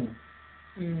form.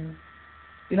 There's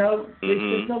no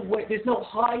way, there's no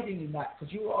hiding in that,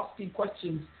 because you're asking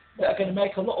questions that are going to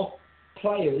make a lot of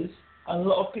players and a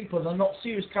lot of people that are not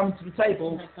serious coming to the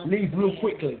table leave real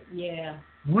quickly. Yeah.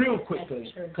 Real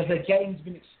quickly, because their game's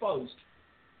been exposed.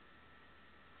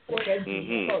 Or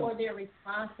their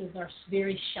responses are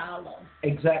very shallow.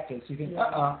 Exactly. So you think,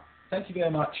 thank you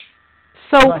very much.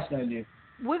 So nice knowing you.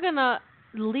 We're going to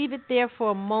leave it there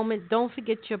for a moment. Don't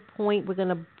forget your point. We're going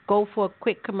to go for a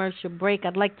quick commercial break.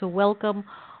 I'd like to welcome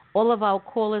all of our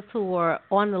callers who are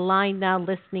on the line now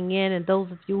listening in, and those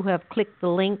of you who have clicked the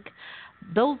link.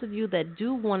 Those of you that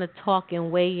do want to talk and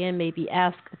weigh in, maybe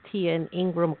ask Atiya and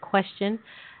Ingram a question,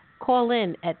 call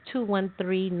in at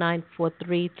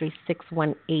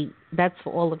 213-943-3618. That's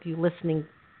for all of you listening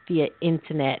via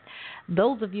internet.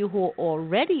 Those of you who are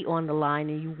already on the line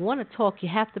and you want to talk, you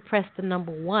have to press the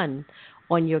number 1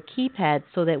 on your keypad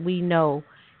so that we know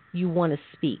you want to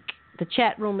speak. The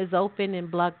chat room is open in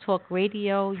Blog Talk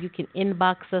Radio. You can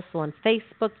inbox us on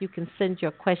Facebook. You can send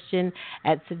your question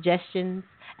at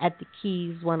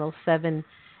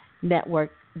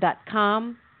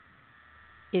suggestions@TheKeys107network.com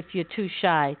if you're too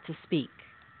shy to speak.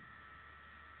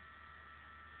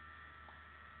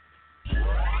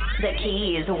 The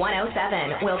Keys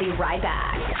 107. We'll be right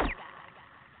back.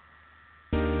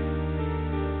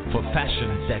 For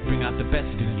fashions that bring out the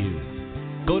best in you,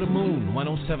 go to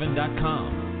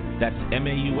moon107.com. That's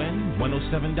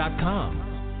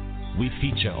MAUN107.com. We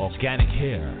feature organic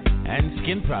hair and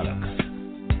skin products,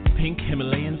 pink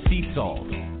Himalayan sea salt,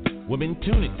 women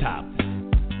tunic tops,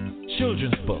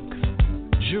 children's books,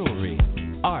 jewelry,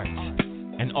 art,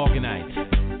 and organite.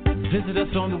 Visit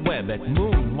us on the web at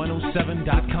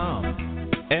moon107.com,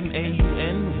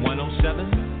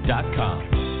 MAUN107.com.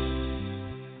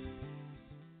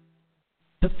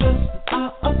 The first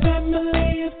are a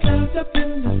family of clouds up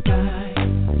in the sky,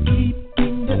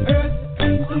 keeping the earth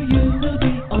clean so you will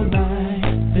be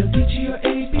alright. They'll teach you your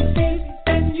ABCs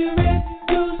and your A's,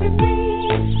 U's, and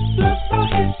V's. Fluff our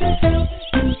heads to help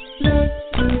you learn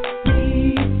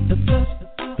to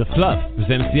read. The Fluff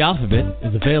Presents the Alphabet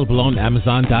is available on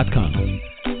Amazon.com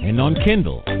and on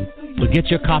Kindle. So get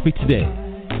your copy today.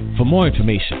 For more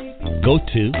information, go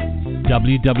to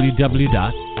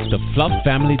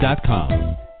www.thefluffamily.com.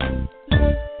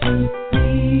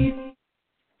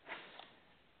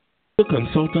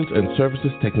 Consultants and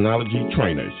services technology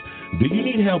trainers. Do you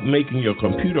need help making your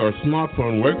computer or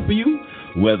smartphone work for you?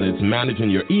 Whether it's managing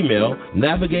your email,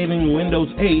 navigating Windows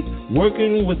 8,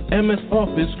 working with MS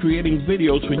Office, creating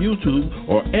videos for YouTube,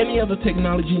 or any other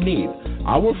technology need,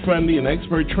 our friendly and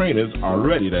expert trainers are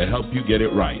ready to help you get it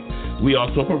right. We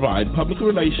also provide public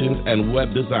relations and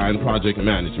web design project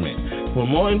management. For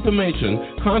more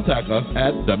information, contact us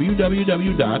at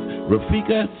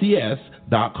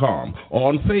www.rafikacs.com or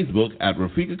on Facebook at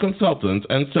Rafika Consultants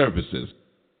and Services.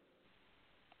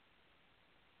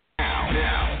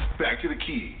 Now, back to the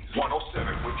Keys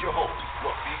 107 with your hosts,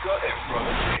 Rafika and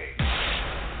Brother Jay.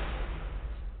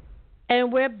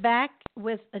 And we're back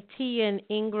with Atiya and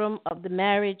Ingram of the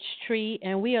Marriage Tree,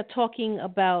 and we are talking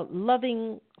about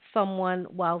loving someone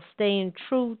while staying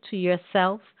true to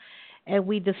yourself. And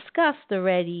we discussed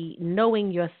already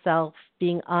knowing yourself,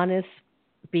 being honest,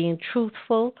 being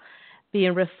truthful,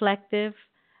 being reflective,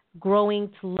 growing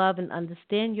to love and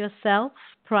understand yourself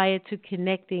prior to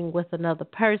connecting with another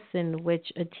person,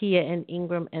 which Atiya and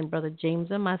Ingram and Brother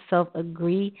James and myself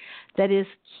agree that is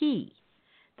key.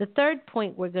 The third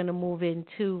point we're going to move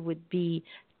into would be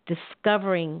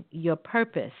discovering your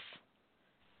purpose,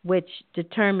 which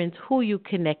determines who you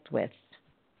connect with.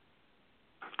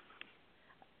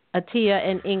 Atiya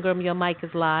and Ingram, your mic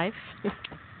is live.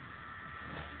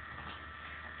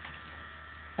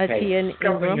 Atiya and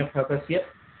discovering Ingram. your purpose, yep.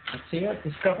 Atiya,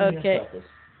 discovering your purpose.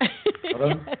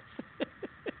 Yes.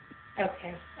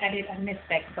 Okay, I missed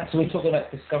that question. So we're talking about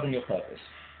discovering your purpose.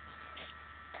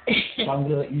 So I'm going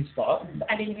to let you start.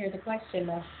 I didn't hear the question,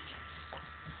 though.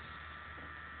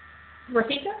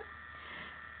 Rafika?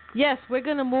 Yes, we're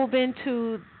going to move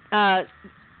into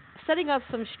setting up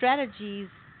some strategies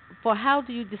for how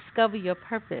do you discover your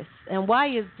purpose, and why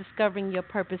is discovering your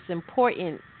purpose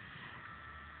important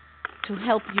to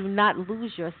help you not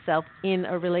lose yourself in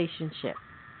a relationship.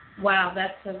 Wow,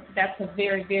 that's a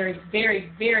very, very, very,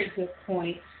 very good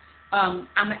point. I'm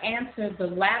going to answer the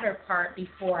latter part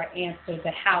before I answer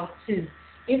the how-to.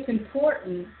 It's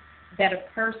important that a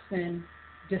person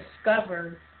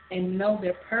discovers and know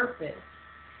their purpose,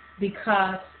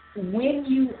 because when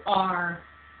you are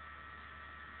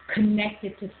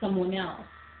connected to someone else,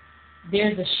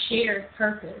 there's a shared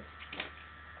purpose,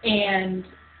 and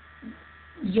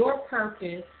your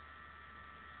purpose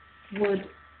would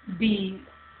be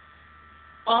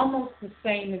almost the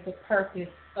same as the purpose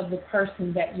of the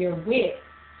person that you're with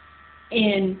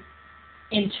in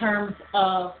terms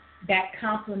of that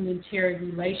complementary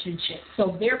relationship.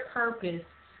 So their purpose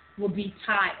will be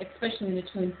tied, especially in the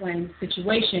twin flame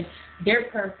situation, their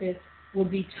purpose will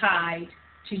be tied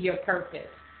to your purpose.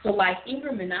 So like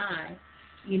Ingram and I,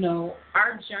 you know,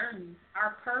 our journeys,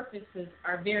 our purposes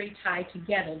are very tied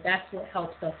together. That's what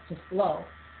helps us to flow.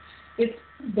 It's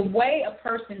the way a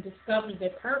person discovers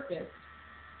their purpose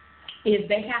is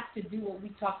they have to do what we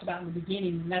talked about in the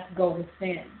beginning, and that's go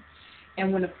within.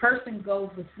 And when a person goes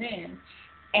within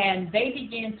and they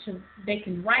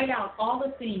can write out all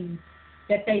the things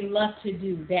that they love to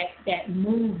do, that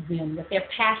move them, that they're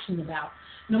passionate about,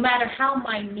 no matter how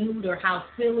minute or how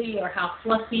silly or how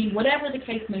fluffy, whatever the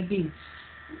case may be.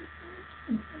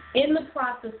 In the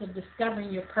process of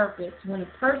discovering your purpose, when a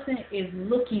person is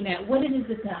looking at what it is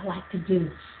that I like to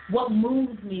do, what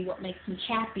moves me, what makes me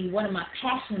happy, what am I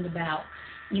passionate about,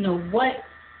 you know, what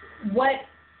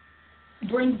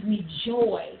brings me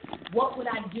joy, what would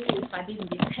I do if I didn't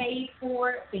get paid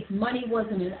for it, if money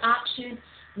wasn't an option,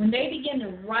 when they begin to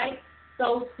write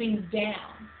those things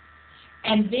down,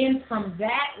 and then from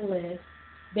that list,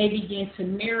 they begin to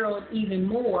narrow it even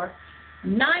more,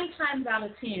 9 times out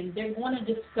of 10, they're going to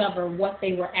discover what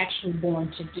they were actually born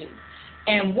to do.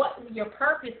 And what your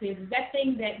purpose is that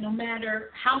thing that no matter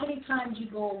how many times you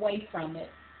go away from it,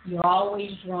 you're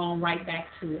always drawn right back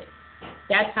to it.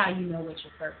 That's how you know what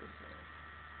your purpose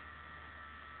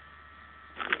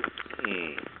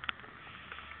is.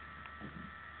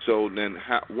 So then,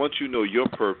 once you know your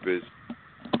purpose,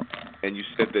 and you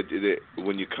said that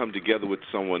when you come together with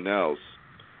someone else,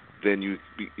 then you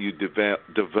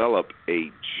develop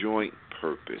a joint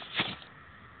purpose.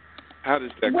 How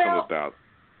does that come about?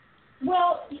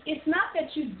 Well, it's not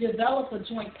that you develop a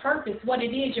joint purpose. What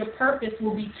it is, your purpose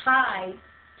will be tied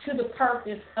to the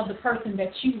purpose of the person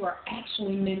that you are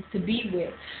actually meant to be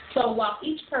with. So while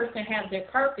each person has their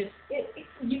purpose,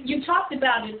 you talked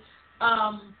about it.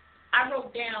 I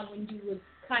wrote down when you were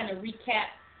kind of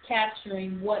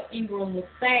capturing what Ingram was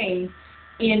saying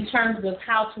in terms of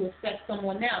how to assess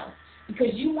someone else,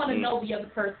 because you want to know the other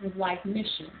person's life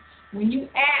mission. When you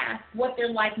ask what their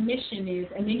life mission is,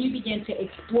 and then you begin to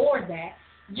explore that,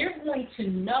 you're going to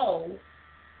know,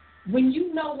 when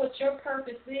you know what your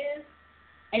purpose is,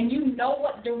 and you know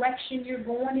what direction you're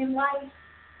going in life,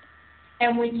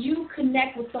 And when you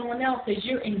connect with someone else, as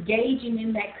you're engaging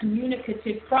in that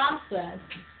communicative process,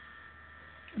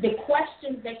 the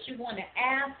questions that you're going to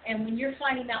ask, and when you're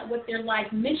finding out what their life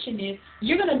mission is,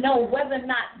 you're going to know whether or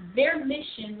not their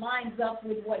mission lines up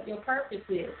with what your purpose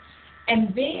is.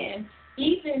 And then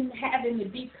even having the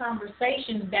deep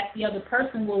conversations that the other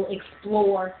person will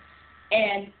explore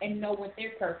and know what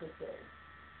their purpose is.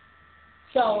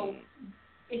 So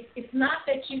it's not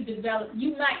that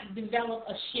you might develop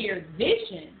a shared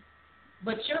vision,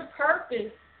 but your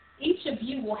purpose, each of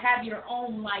you will have your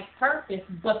own life purpose,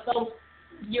 but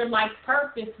your life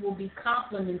purpose will be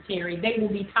complementary. They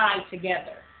will be tied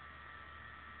together.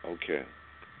 Okay.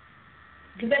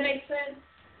 Does that make sense?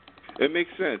 It makes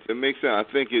sense. I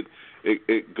think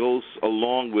it goes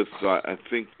along with, I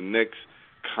think, the next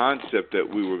concept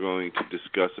that we were going to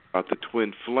discuss about the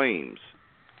twin flames.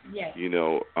 Yes.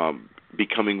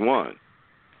 Becoming one.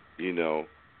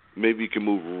 Maybe you can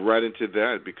move right into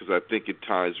that because I think it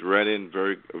ties right in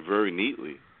very, very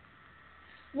neatly.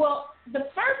 Well, the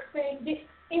first thing,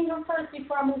 Ingram, first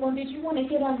before I move on, did you want to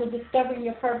hit on the discovering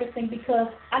your purpose thing? Because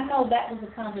I know that was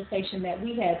a conversation that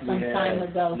we had some time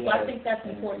ago. So I think that's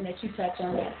important that you touch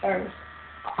on that first.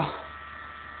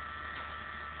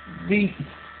 The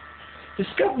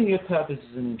discovering your purpose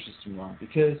is an interesting one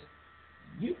because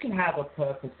you can have a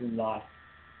purpose in life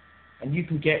and you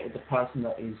can get with the person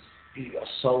that is your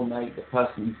soulmate, the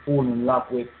person you fall in love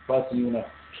with, the person you want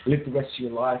to live the rest of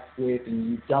your life with, and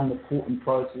you've done the courting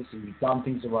process and you've done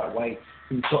things the right way,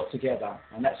 you've got together,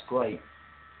 and that's great.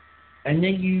 And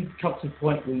then you come to the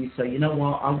point where you say, you know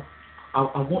what,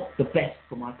 I want the best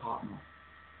for my partner.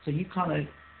 So you kind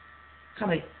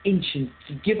of inch and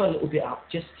give a little bit up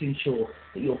just to ensure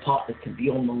that your partner can be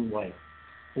on the way.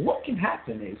 But what can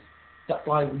happen is that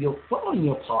by you're following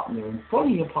your partner and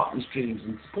following your partner's dreams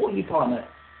and supporting your partner,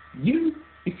 you,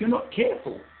 if you're not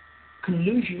careful, can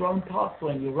lose your own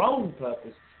pathway and your own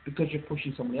purpose because you're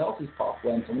pushing somebody else's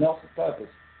pathway and someone else's purpose.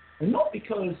 And not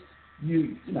because you're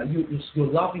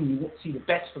loving, you want to see the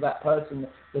best for that person,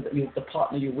 the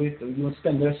partner you're with, or you want to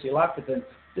spend the rest of your life with them.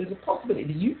 There's a possibility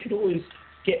that you could always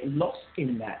get lost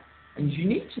in that. And you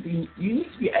need to be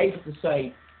able to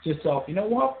say to yourself, you know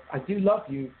what, I do love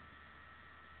you,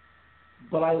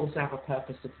 but I also have a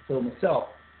purpose to fulfill myself.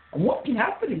 And what can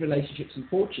happen in relationships,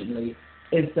 unfortunately,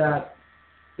 is that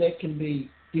there can be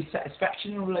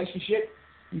dissatisfaction in a relationship.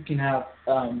 You can have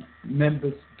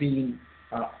members being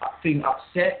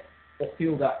upset, that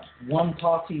feel that one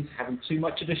party is having too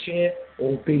much of a share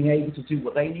or being able to do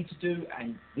what they need to do,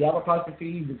 and the other person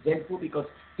feeling resentful because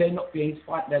they're not being able to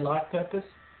find their life purpose.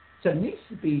 So there needs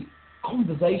to be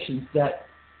conversations that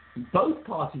both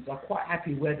parties are quite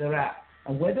happy where they're at,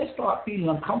 and where they start feeling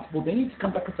uncomfortable, they need to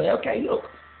come back and say, okay, look,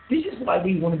 this is what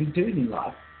we want to be doing in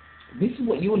life. This is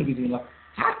what you want to be doing in life.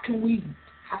 How can we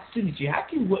have synergy? How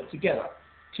can we work together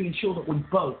to ensure that we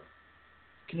both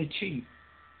can achieve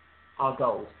our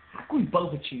goals? How can we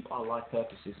both achieve our life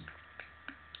purposes?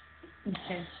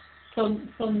 Okay.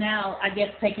 So now, I guess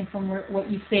taking from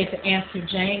what you said to answer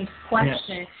James'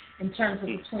 question in terms of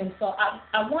the twins. So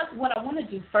what I want to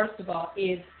do first of all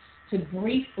is to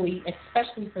briefly,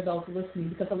 especially for those listening,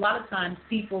 because a lot of times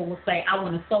people will say, I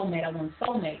want a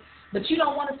soulmate, but you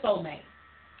don't want a soulmate.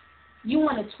 You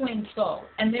want a twin soul,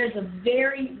 and there's a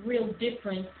very real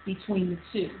difference between the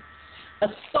two. A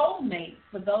soulmate,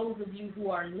 for those of you who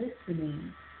are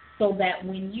listening, so that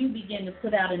when you begin to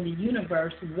put out in the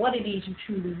universe what it is you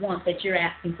truly want, that you're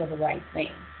asking for the right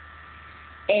thing,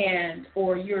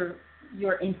 or you're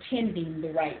intending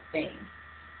the right thing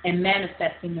and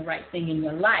manifesting the right thing in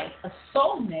your life. A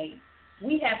soulmate,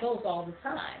 we have those all the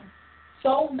time.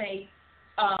 Soulmate,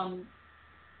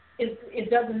 it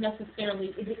doesn't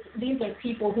necessarily, these are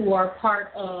people who are part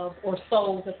of, or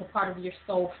souls that's a part of your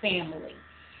soul family.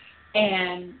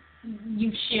 And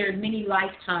you've shared many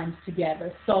lifetimes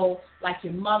together. So like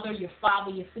your mother, your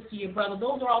father, your sister, your brother,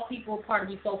 those are all people part of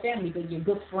your soul family. But your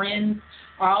good friends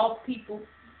are all people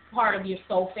part of your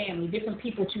soul family, different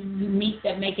people you meet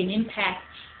that make an impact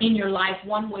in your life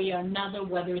one way or another,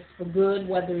 whether it's for good,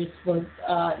 whether it's for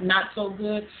not so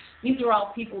good. These are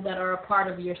all people that are a part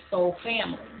of your soul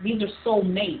family. These are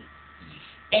soulmates.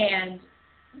 And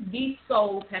these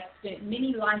souls have spent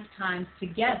many lifetimes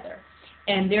together,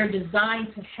 and they're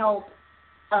designed to help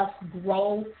us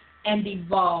grow and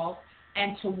evolve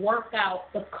and to work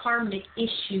out the karmic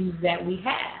issues that we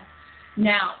have.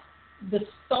 Now, the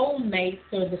soulmates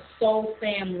or the soul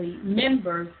family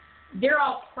members, they're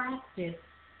all practiced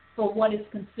for what is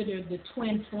considered the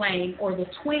twin flame or the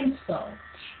twin soul.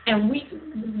 And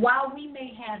while we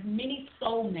may have many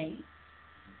soulmates,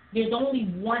 there's only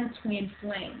one twin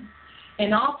flame.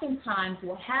 And oftentimes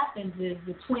what happens is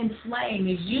the twin flame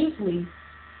is usually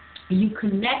you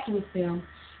connect with them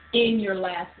in your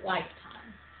last lifetime.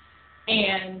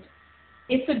 And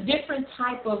it's a different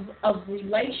type of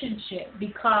relationship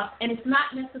and it's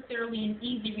not necessarily an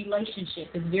easy relationship.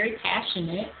 It's very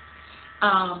passionate,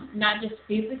 not just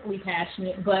physically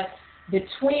passionate, but the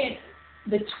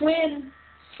twin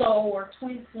soul or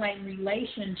twin flame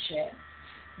relationship,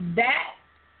 that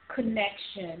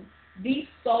connection, these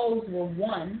souls were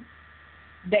one.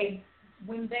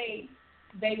 When they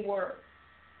were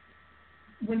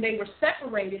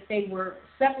separated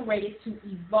to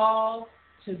evolve,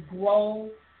 to grow,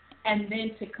 and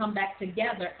then to come back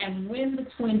together. And when the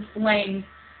twin flames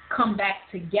come back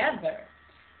together,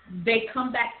 they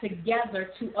come back together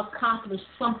to accomplish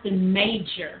something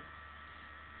major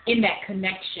in that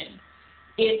connection.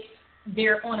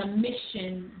 They're on a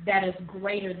mission that is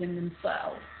greater than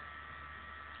themselves.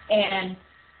 And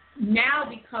now,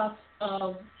 because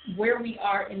of where we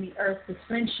are in the Earth's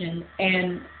ascension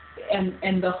and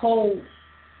the whole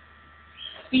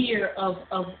sphere of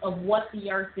what the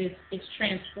Earth is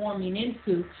transforming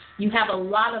into, you have a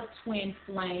lot of twin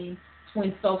flame,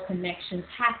 twin soul connections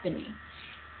happening.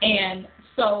 And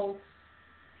so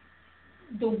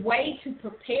the way to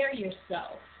prepare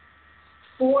yourself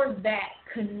for that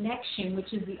connection,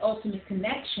 which is the ultimate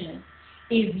connection,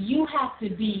 is you have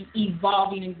to be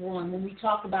evolving and growing. When we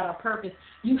talk about our purpose,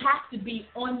 you have to be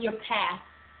on your path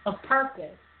of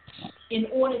purpose in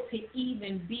order to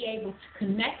even be able to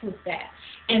connect with that.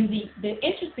 And the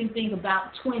interesting thing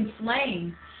about twin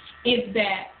flames is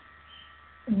that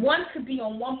one could be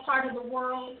on one part of the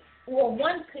world, or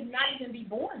one could not even be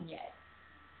born yet.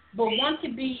 But one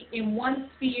could be in one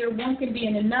sphere, one could be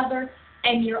in another,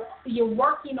 and you're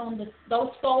working on those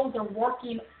souls are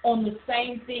working on the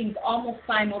same things almost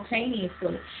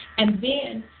simultaneously. And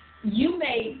then you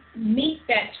may meet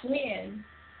that twin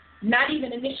not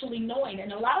even initially knowing.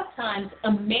 And a lot of times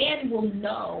a man will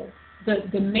know,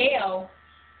 the male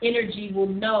energy will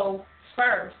know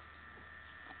first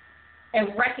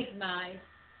and recognize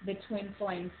the twin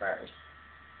flame first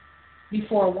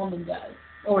before a woman does,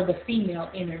 or the female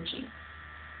energy.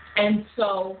 And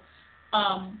so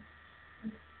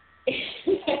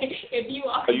if you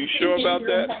are you sure about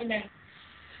that?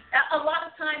 A lot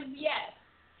of times, yes.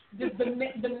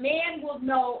 The man will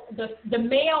know, the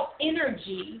male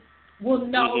energy will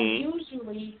know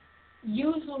usually,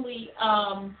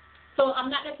 so I'm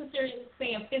not necessarily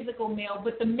saying physical male,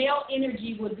 but the male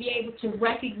energy would be able to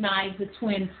recognize the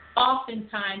twins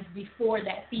oftentimes before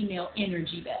that female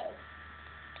energy does,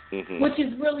 which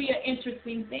is really an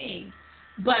interesting thing.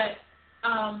 But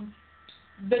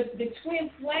the twin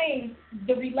flame,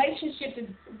 the relationship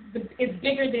is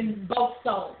bigger than both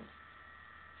souls.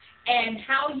 And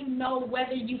how you know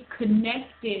whether you've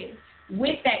connected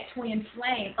with that twin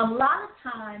flame, a lot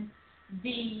of times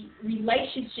the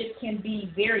relationship can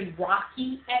be very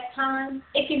rocky at times.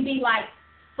 It can be like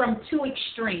from two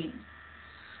extremes.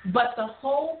 But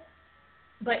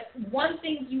one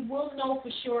thing you will know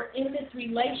for sure in this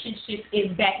relationship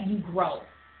is that you grow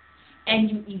and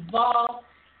you evolve,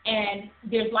 and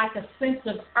there's like a sense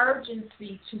of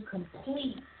urgency to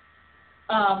complete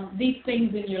these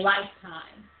things in your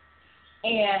lifetime.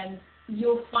 And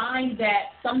you'll find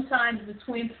that sometimes the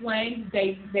twin flames,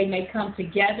 they may come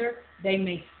together, they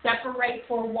may separate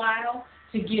for a while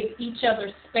to give each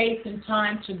other space and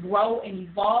time to grow and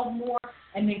evolve more,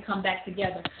 and then come back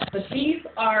together. But these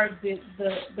are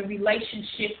the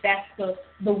relationship, that's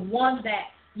the one that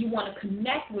you want to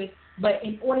connect with. But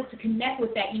in order to connect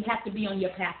with that, you have to be on your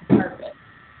path of purpose,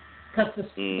 because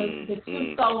the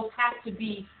two souls have to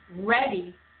be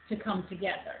ready to come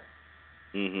together.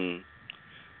 Mm-hmm.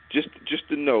 Just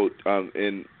a note,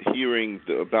 in hearing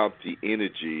about the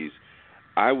energies,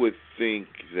 I would think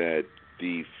that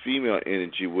the female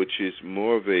energy, which is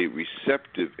more of a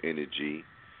receptive energy,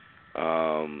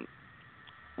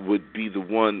 would be the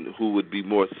one who would be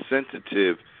more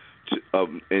sensitive to,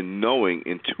 and knowing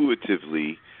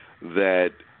intuitively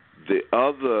that the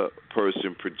other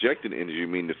person projecting energy, I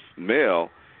mean the male,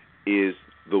 is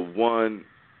the one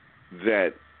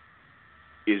that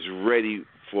is ready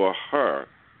for her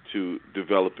to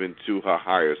develop into her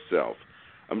higher self.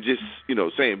 I'm just,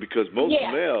 saying, because most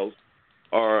males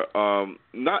are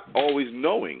not always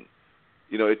knowing.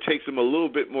 It takes them a little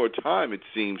bit more time, it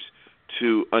seems,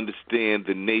 to understand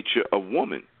the nature of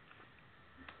woman.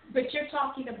 But you're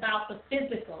talking about the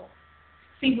physical.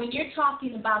 See, when you're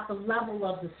talking about the level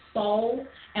of the soul,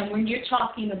 and when you're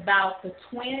talking about the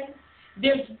twin,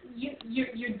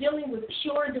 you're dealing with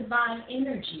pure divine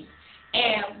energy.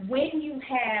 And when you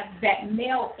have that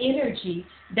male energy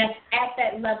that's at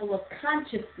that level of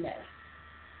consciousness,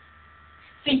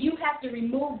 see, you have to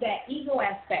remove that ego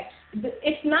aspect.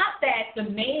 It's not that the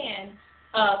man,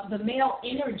 the male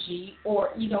energy,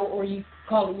 or you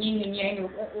call it yin and yang, or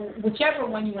whichever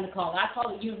one you want to call it. I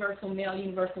call it universal male,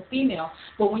 universal female.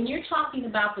 But when you're talking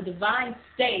about the divine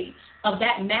state of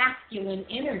that masculine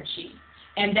energy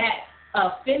and that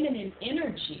feminine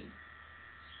energy,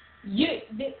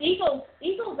 the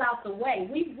ego's out the way.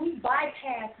 We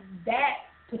bypass that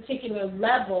particular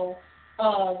level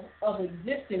of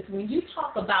existence. When you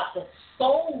talk about the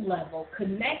soul level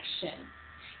connection,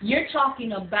 you're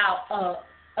talking about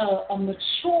a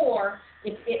mature.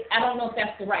 I don't know if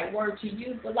that's the right word to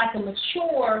use, but like a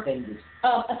mature,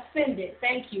 ascended.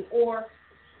 Thank you. Or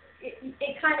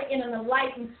it kind of in an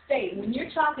enlightened state. When you're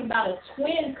talking about a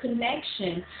twin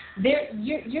connection,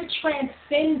 you're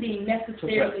transcending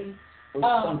necessarily.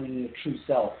 Responding to your true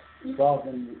self,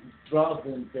 rather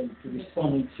than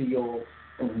responding to your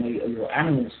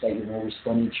animal state, you're more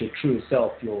responding to your true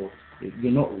self. You're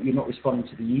not responding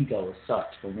to the ego as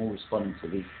such, but more responding to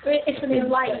the. It's an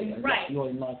enlightened, right? Your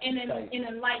enlightened state. In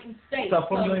an enlightened state. So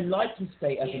from your enlightened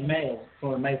state as a male,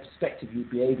 from a male perspective,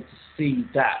 you'd be able to see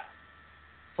that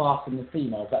far from the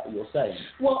female. Is that what you're saying?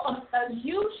 Well,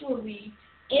 usually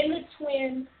in the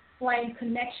twin flame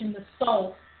connection, the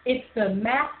soul, it's the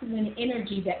masculine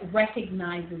energy that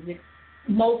recognizes it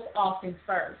most often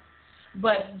first.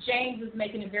 But James is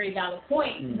making a very valid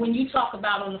point. When you talk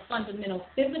about on a fundamental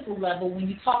physical level, when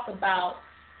you talk about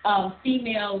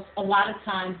females, a lot of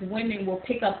times women will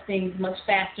pick up things much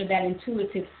faster, that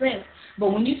intuitive sense.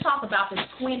 But when you talk about the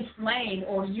twin flame,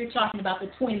 or you're talking about the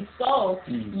twin soul,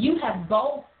 you have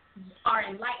both are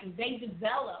enlightened. They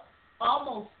develop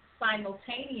almost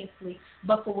simultaneously,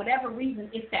 but for whatever reason,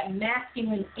 it's that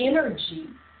masculine energy.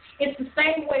 It's the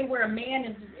same way where a man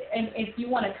is, and if you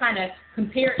want to kind of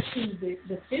compare it to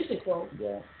the physical,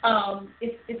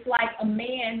 it's like a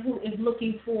man who is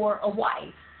looking for a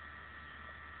wife.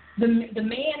 The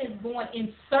man is going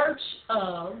in search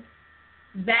of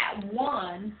that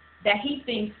one that he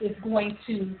thinks is going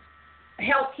to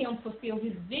help him fulfill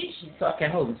his vision. So, okay,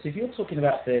 hold on. So if you're talking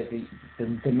about the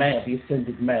male, the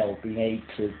ascended male being able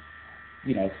to,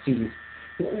 see this,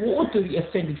 what would the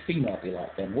ascended female be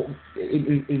like then? What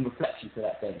in reflection to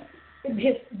that then?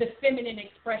 The feminine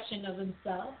expression of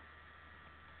himself.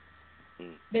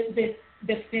 The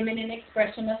feminine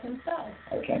expression of himself.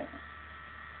 Okay.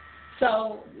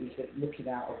 So he's looking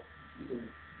out of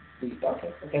the.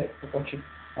 Okay, I got you.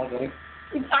 I got it.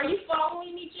 Are you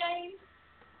following me, James?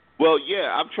 Well,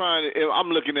 yeah, I'm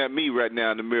looking at me right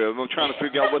now in the mirror. I'm trying to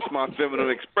figure out what's my feminine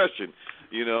expression,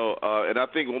 and I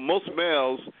think most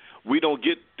males, we don't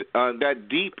get that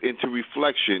deep into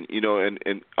reflection,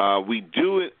 and we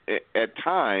do it at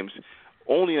times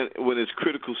only when it's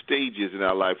critical stages in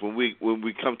our life, when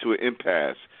we come to an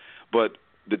impasse. But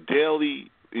the daily,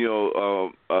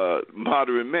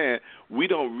 modern man, we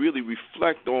don't really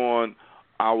reflect on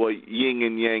our yin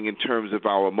and yang in terms of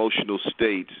our emotional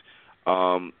states,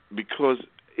 because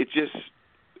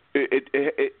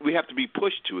we have to be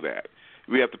pushed to that.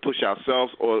 We have to push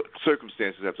ourselves, or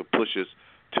circumstances have to push us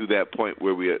to that point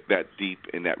where we are that deep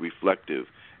and that reflective,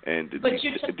 and to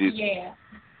discern.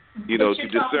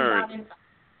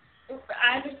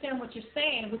 I understand what you're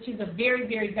saying, which is a very,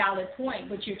 very valid point.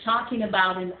 But you're talking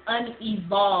about an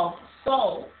unevolved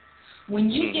soul. When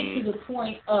you get to the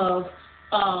point of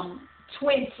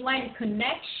twin flame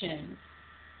connection,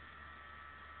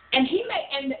 and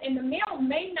the male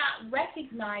may not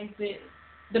recognize it.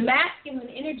 The masculine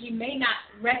energy may not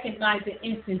recognize it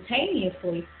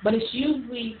instantaneously, but it's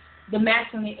usually the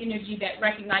masculine energy that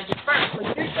recognizes first.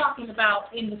 But you're talking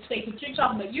about in the state that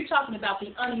you're talking about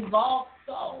the unevolved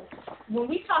soul. When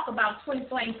we talk about twin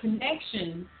flame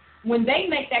connection, when they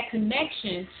make that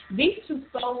connection, these two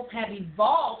souls have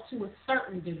evolved to a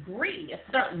certain degree, a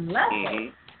certain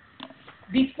level,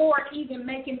 before even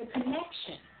making the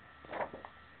connection.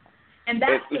 And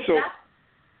that's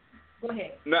go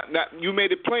ahead. You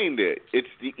made it plain there. It's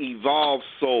the evolved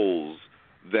souls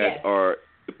that are in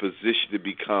the position to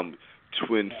become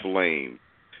twin flame.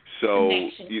 So,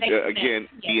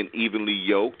 being evenly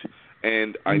yoked.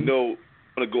 And I know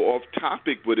I'm going to go off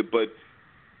topic with it, but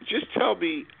just tell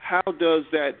me, how does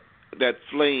that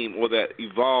flame or that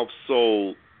evolved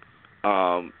soul,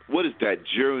 what is that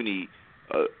journey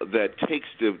that takes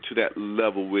them to that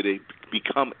level where they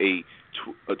become a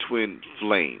twin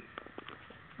flame?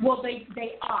 Well, they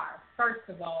are. First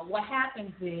of all, what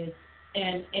happens is,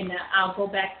 and I'll go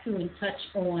back to and touch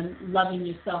on loving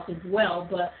yourself as well.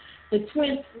 But the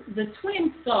twin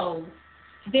souls,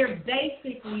 they're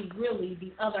basically really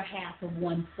the other half of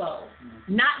one soul.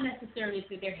 Not necessarily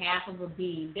that they're half of a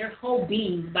being. They're whole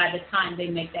beings by the time they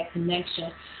make that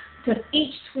connection. Because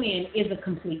each twin is a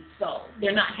complete soul.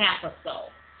 They're not half a soul.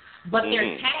 But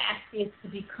their task is to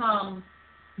become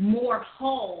more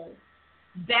whole,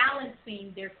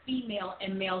 balancing their female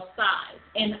and male sides,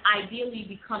 and ideally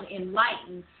become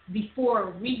enlightened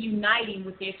before reuniting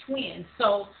with their twins.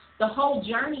 So the whole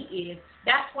journey is,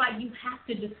 that's why you have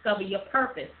to discover your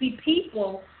purpose. See,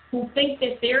 people who think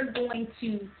that they're going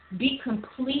to be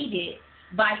completed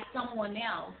by someone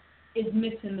else is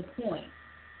missing the point.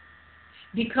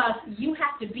 Because you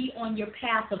have to be on your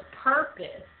path of purpose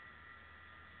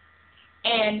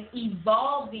and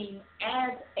evolving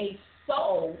as a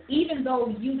soul, even though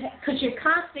because you're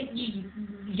constantly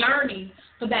yearning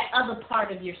for that other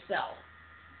part of yourself.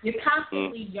 You're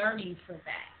constantly yearning for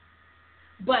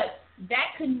that. But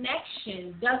that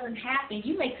connection doesn't happen.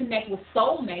 You may connect with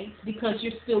soulmates because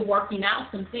you're still working out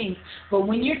some things. But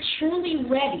when you're truly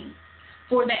ready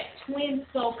for that twin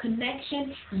soul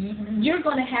connection, you're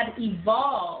going to have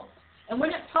evolved. And we're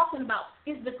not talking about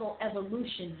physical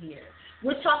evolution here.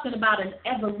 We're talking about an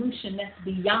evolution that's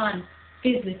beyond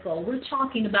physical. We're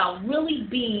talking about really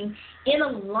being in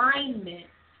alignment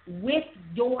with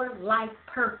your life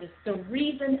purpose, the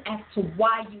reason as to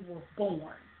why you were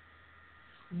born.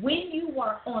 When you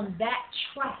are on that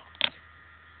track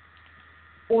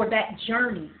or that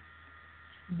journey,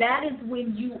 that is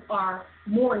when you are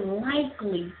more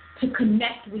likely to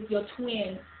connect with your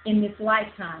twin in this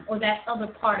lifetime, or that other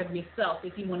part of yourself,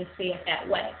 if you want to say it that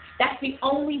way. That's the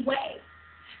only way.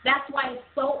 That's why it's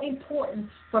so important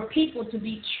for people to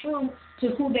be true to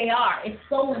who they are. It's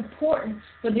so important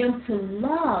for them to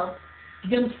love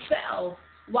themselves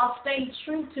while staying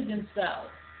true to themselves.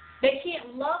 They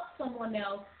can't love someone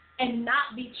else and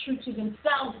not be true to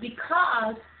themselves,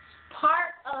 because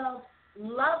part of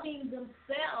loving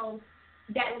themselves,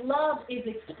 that love is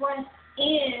expressed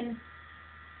in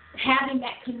having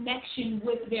that connection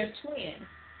with their twin.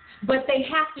 But they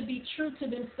have to be true to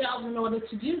themselves in order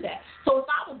to do that. So if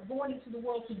I was born into the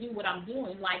world to do what I'm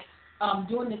doing, like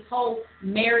doing this whole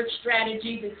marriage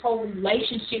strategy, this whole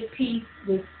relationship piece,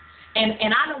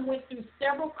 and I done went through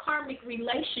several karmic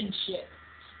relationships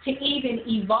to even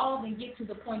evolve and get to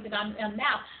the point that I am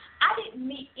now. I didn't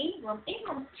meet Ingram.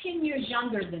 Ingram's 10 years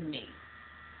younger than me.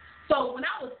 So when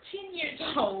I was 10 years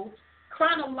old,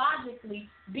 chronologically,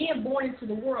 being born into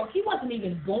the world, he wasn't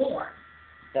even born.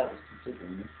 That was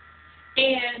considering.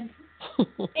 And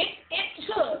it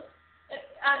took,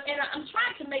 and I'm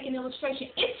trying to make an illustration,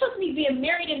 it took me being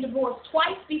married and divorced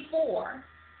twice before,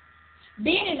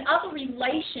 being in other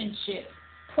relationships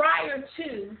prior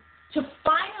to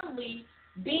finally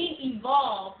being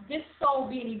evolved, this soul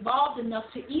being evolved enough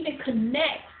to even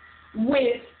connect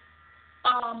with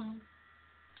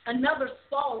another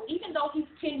soul, even though he's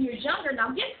 10 years younger. Now,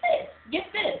 get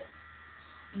this.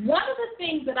 One of the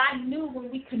things that I knew when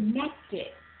we connected,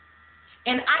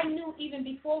 and I knew even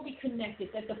before we connected,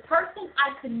 that the person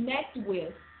I connect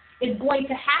with is going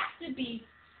to have to be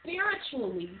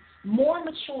spiritually more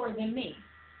mature than me.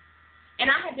 And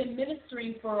I had been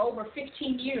ministering for over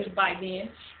 15 years by then,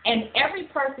 and every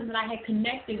person that I had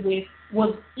connected with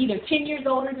was either 10 years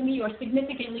older than me or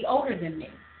significantly older than me.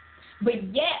 But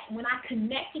yet, when I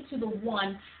connected to the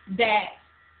one that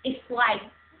it's like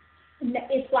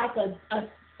a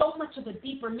so much of a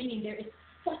deeper meaning, there is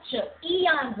such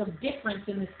eons of difference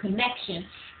in this connection,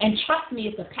 and trust me,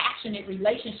 it's a passionate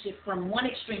relationship from one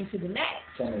extreme to the next.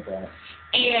 Tell me that.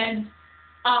 And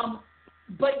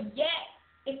but yet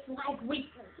it's like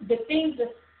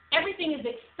everything is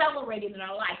accelerated in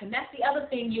our life, and that's the other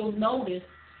thing you'll notice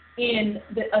in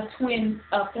a twin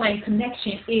flame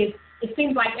connection is it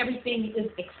seems like everything is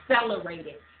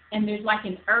accelerated, and there's like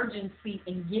an urgency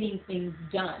in getting things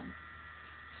done.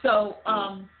 So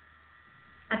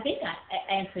I think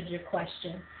I answered your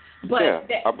question. But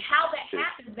how that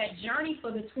happens, that journey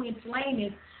for the twin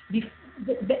flame is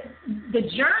the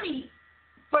journey,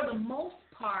 for the most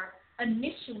part,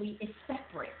 initially is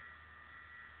separate.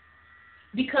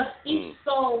 Because each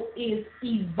soul is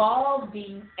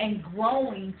evolving and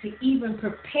growing to even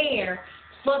prepare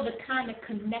for the kind of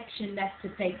connection that's to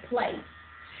take place.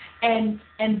 And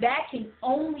that can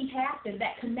only happen,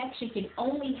 that connection can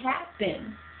only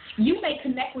happen. You may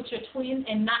connect with your twin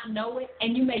and not know it,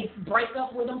 and you may break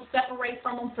up with them, separate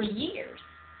from them for years,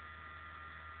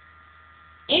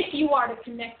 if you are to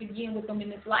connect again with them in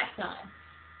this lifetime.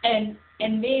 And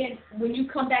then when you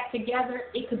come back together,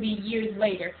 it could be years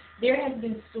later. There has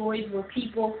been stories where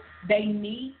people, they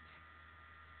meet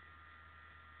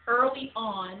early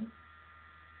on,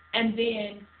 and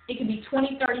then it can be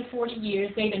 20, 30, 40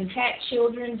 years. They've had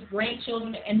children,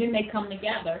 grandchildren, and then they come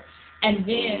together. And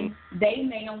then they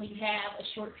may only have a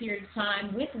short period of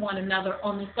time with one another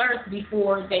on this earth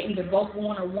before they either both go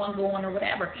on or one go on or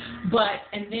whatever.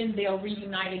 And then they'll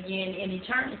reunite again in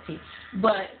eternity.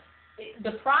 But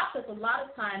the process, a lot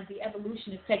of times, the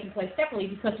evolution is taking place separately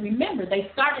because, remember,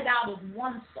 they started out as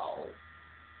one soul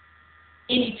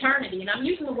in eternity. And I'm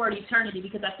using the word eternity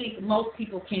because I think most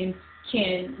people can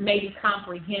maybe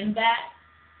comprehend that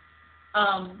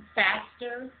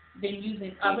faster than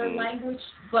using other language.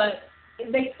 But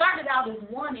they started out as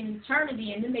one in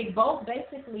eternity, and then they both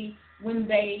basically, when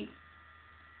they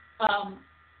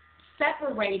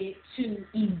separated to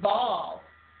evolve,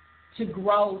 to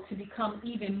grow, to become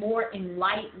even more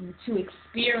enlightened, to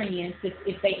experience,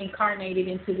 if they incarnated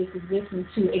into this existence,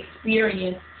 to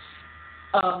experience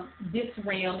this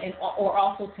realm, or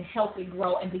also to help it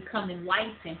grow and become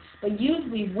enlightened. But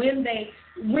usually when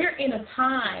we're in a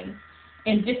time,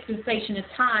 and dispensation of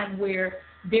time, where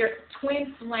their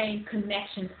twin flame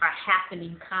connections are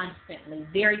happening constantly,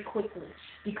 very quickly,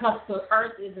 because the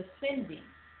earth is ascending.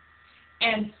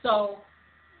 And so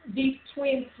these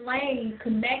twin flame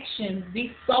connections,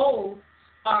 these souls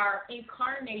are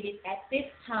incarnated at this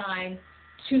time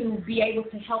to be able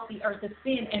to help the earth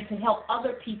ascend and to help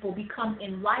other people become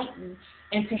enlightened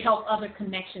and to help other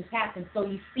connections happen. So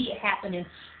you see it happening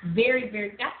very,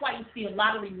 very, that's why you see a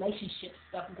lot of relationship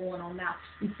stuff going on now.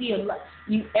 You see a lot,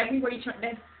 everywhere you turn,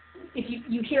 if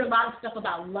you hear a lot of stuff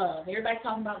about love. Everybody's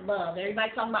talking about love.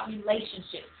 Everybody's talking about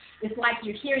relationships. It's like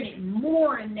you're hearing it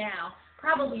more now,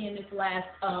 probably in this last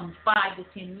 5 to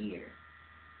 10 years.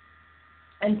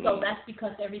 And so that's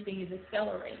because everything is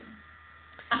accelerating.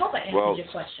 I hope I answered your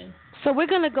question. So we're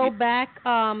going to go back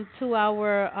to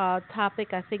our topic.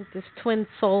 I think this twin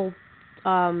soul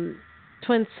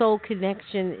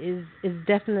connection is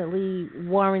definitely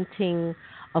warranting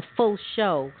a full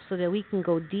show, so that we can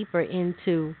go deeper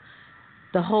into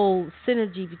the whole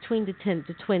synergy between the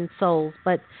twin souls.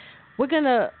 But we're going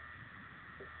to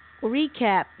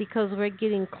recap because we're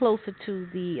getting closer to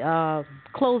the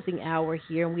closing hour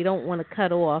here, and we don't want to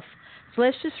cut off. So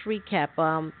let's just recap.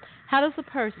 How does a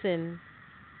person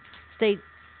stay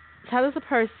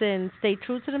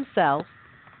true to themselves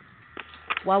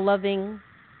while loving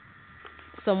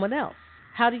someone else?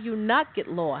 How do you not get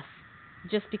lost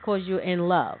just because you're in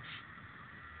love?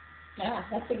 Yeah,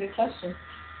 that's a good question.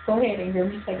 Go ahead,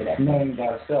 Ingram. You take it up. Knowing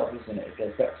thyself, isn't it? It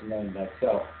goes back to knowing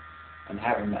thyself and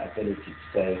having that ability to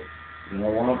say, you know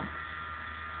what,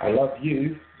 I love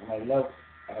you, and I love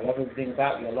everything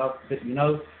about you. I love that, you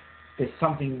know, there's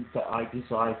something that I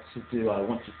desire to do.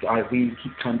 I really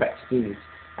keep coming back to do this.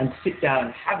 And sit down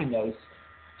and having those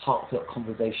heartfelt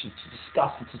conversations to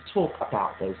discuss and to talk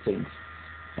about those things.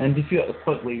 And if you're at the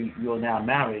point where you're now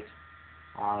married,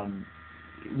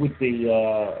 it would be,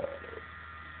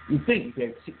 you'd think you'd be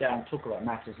able to sit down and talk about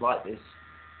matters like this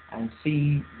and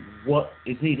see what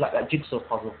is needed, like that jigsaw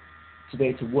puzzle, to be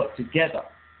able to work together,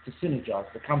 to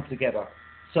synergize, to come together,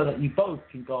 so that you both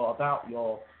can go about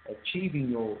achieving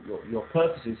your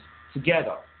purposes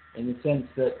together, in the sense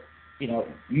that, you know,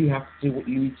 you have to do what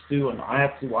you need to do and I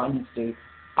have to do what I need to do.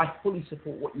 I fully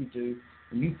support what you do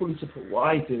and you fully support what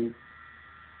I do,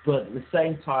 but at the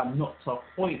same time not to a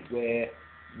point where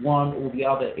one or the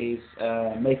other is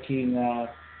making,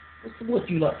 what's the word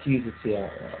you like to use, Atiya?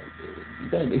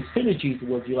 Synergy is the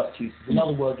word you like to use. It's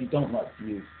another word you don't like to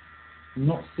use.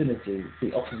 Not synergy,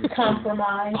 the opposite.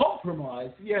 Compromise.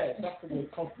 Compromise, yes, that's the word,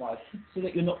 compromise. So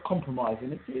that you're not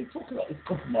compromising. If you're talking about this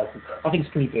compromising, I think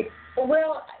it's pretty good.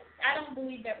 Well, I don't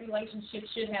believe that relationships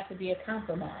should have to be a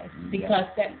compromise, because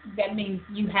that means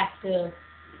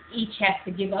each has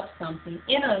to give up something.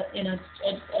 In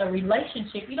a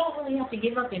relationship, you don't really have to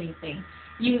give up anything.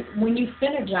 When you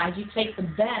synergize, you take the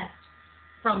best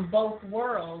from both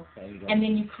worlds, and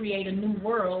then you create a new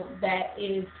world that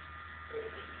is,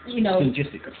 you know,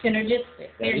 synergistic.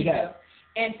 There you go.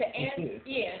 And to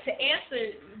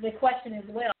answer the question as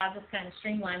well, I'll just kind of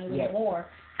streamline a little more.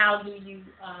 How do you,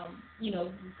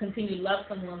 continue to love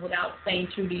someone without staying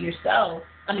true to yourself?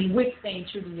 I mean, with staying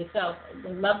true to yourself,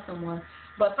 and love someone.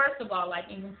 But first of all, like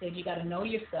Ingram said, you got to know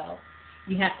yourself.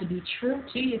 You have to be true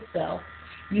to yourself.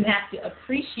 You have to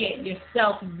appreciate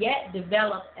yourself, yet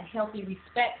develop a healthy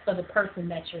respect for the person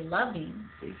that you're loving.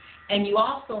 And you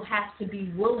also have to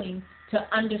be willing to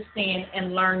understand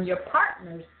and learn your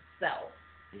partner's self.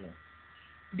 Yeah.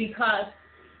 Because,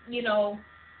 you know,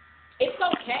 it's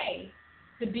okay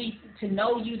to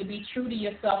know you, to be true to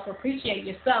yourself, appreciate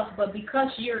yourself, but because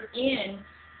you're in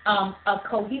a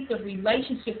cohesive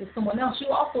relationship with someone else, you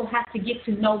also have to get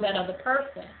to know that other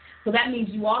person. So that means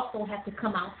you also have to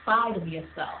come outside of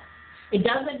yourself. It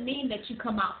doesn't mean that you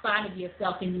come outside of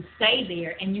yourself and you stay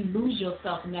there and you lose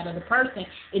yourself in that other person.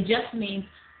 It just means,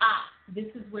 this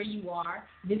is where you are.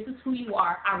 This is who you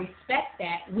are. I respect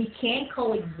that. We can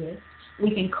coexist.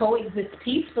 We can coexist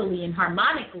peacefully and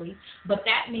harmonically, but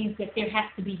that means that there has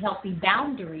to be healthy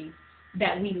boundaries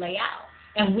that we lay out.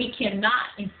 And we cannot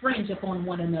infringe upon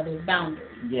one another's boundaries.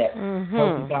 Yeah,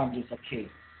 healthy boundaries are key.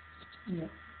 Yeah.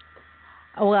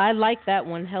 Well, I like that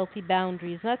one, healthy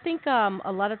boundaries. And I think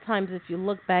a lot of times if you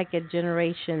look back at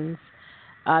generations,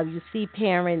 you see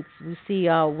parents, we see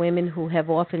women who have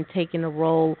often taken the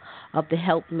role of the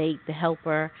helpmate, the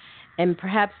helper, and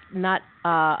perhaps not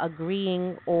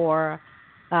agreeing or,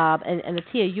 and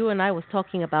Atiya, you and I was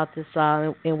talking about this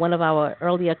in one of our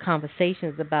earlier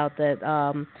conversations about that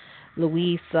Don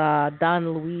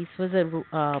Luis, was it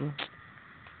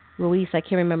Ruiz? I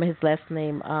can't remember his last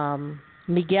name.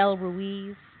 Miguel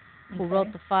Ruiz, who wrote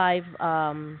the five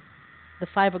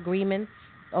agreements,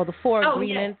 or the four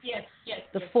agreements. Yes.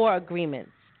 The four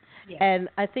agreements. Yes. And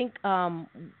I think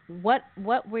what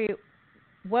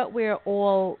we're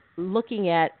all looking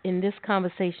at in this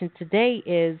conversation today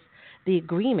is the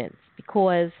agreements,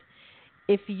 because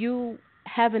if you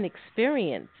have an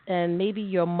experience and maybe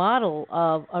your model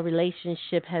of a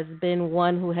relationship has been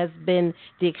one who has been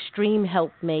the extreme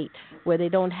helpmate, where they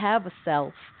don't have a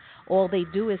self, all they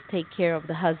do is take care of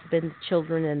the husband, the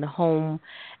children, and the home,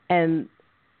 and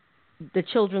the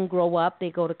children grow up, they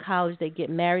go to college, they get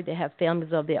married, they have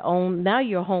families of their own. Now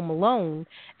you're home alone,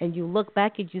 and you look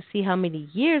back and you see how many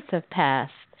years have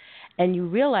passed, and you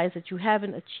realize that you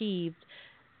haven't achieved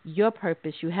your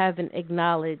purpose. You haven't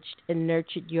acknowledged and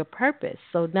nurtured your purpose.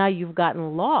 So now you've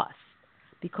gotten lost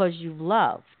because you've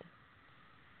loved.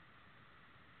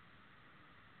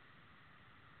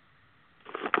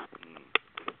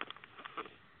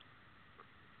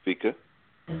 Vika?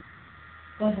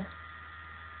 Go ahead.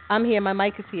 I'm here. My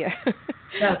mic is here.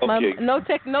 Okay.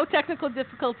 No technical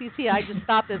difficulties here. I just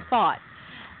stopped and thought.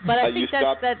 But I think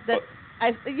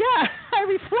I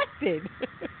reflected.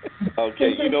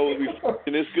 Okay,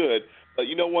 reflection is good. But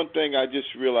one thing I just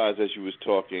realized as you was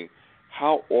talking,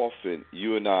 how often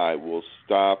you and I will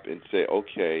stop and say,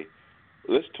 okay,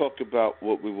 let's talk about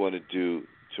what we want to do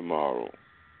tomorrow.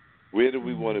 Where do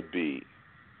we want to be?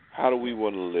 How do we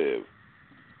want to live?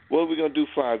 What are we going to do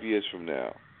 5 years from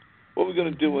now? What are we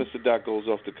going to do when Sadat goes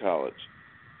off to college?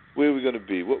 Where are we going to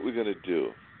be? What are we going to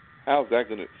do? How's that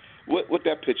going to – what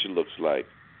that picture looks like?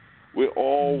 We're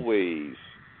always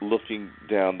looking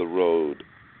down the road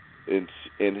and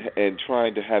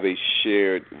trying to have a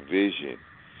shared vision.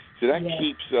 So that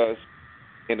keeps us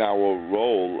in our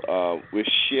role. We're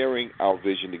sharing our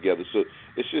vision together. So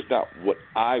it's just not what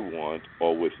I want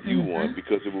or what you want,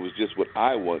 because if it was just what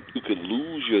I want, you could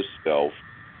lose yourself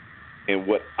in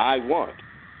what I want.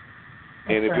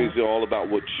 And if it's all about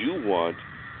what you want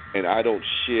and I don't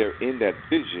share in that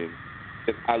vision,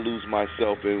 then I lose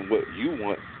myself in what you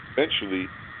want, eventually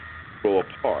go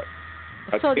apart.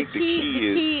 So the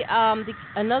key,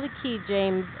 another key,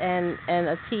 James and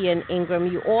Atiya and Ingram,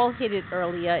 you all hit it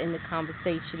earlier in the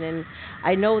conversation, and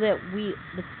I know that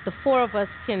the four of us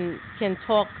can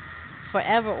talk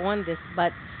forever on this,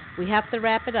 but we have to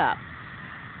wrap it up.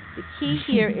 The key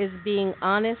here is being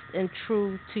honest and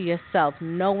true to yourself,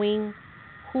 knowing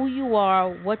who you are,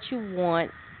 what you want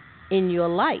in your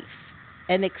life,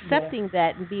 and accepting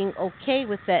that and being okay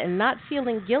with that and not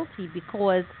feeling guilty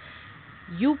because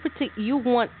you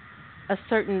want a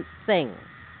certain thing.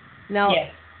 Now,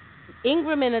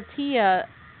 Ingram and Atiya,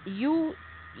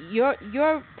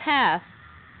 your path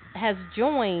has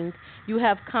joined. You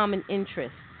have common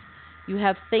interests. You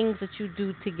have things that you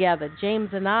do together.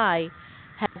 James and I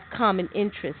have common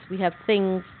interests. We have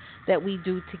things that we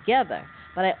do together.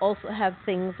 But I also have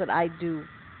things that I do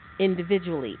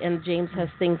individually, and James has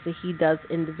things that he does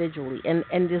individually, and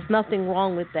there's nothing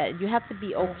wrong with that. You have to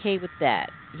be okay with that.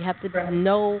 You have to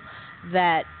know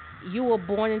that you were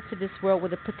born into this world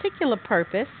with a particular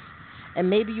purpose, and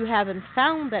maybe you haven't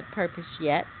found that purpose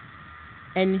yet,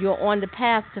 and you're on the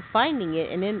path to finding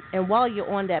it, and while you're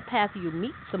on that path, you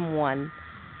meet someone.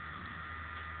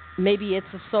 Maybe it's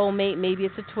a soulmate, maybe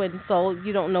it's a twin soul.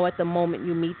 You don't know at the moment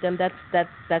you meet them. That's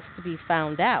to be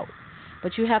found out.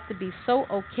 But you have to be so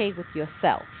okay with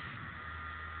yourself.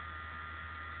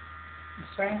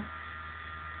 That's right.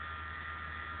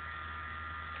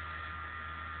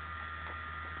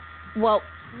 Well,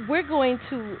 we're going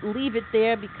to leave it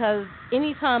there because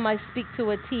anytime I speak to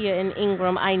Atiya and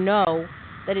Ingram, I know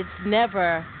that it's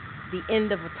never the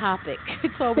end of a topic.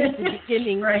 It's always the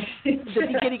beginning, the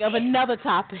beginning of another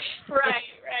topic. Right.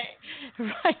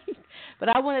 Right. But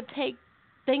I want to take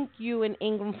thank you and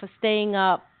Ingram for staying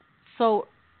up so,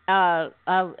 I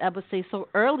would say, so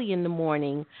early in the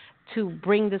morning to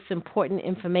bring this important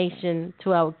information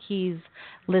to our Keys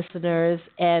listeners.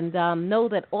 And know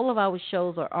that all of our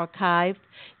shows are archived.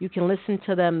 You can listen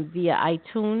to them via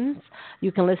iTunes.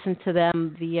 You can listen to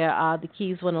them via the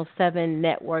Keys 107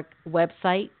 Network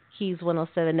website,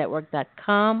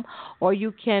 keys107network.com, or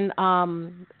you can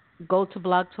go to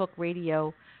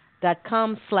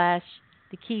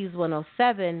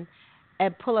blogtalkradio.com/TheKeys107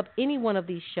 and pull up any one of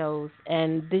these shows,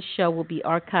 and this show will be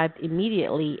archived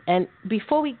immediately. And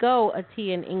before we go,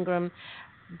 Atiya and Ingram,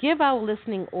 give our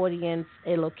listening audience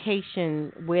a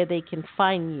location where they can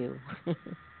find you.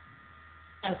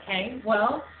 Okay,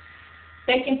 well,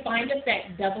 they can find us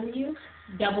at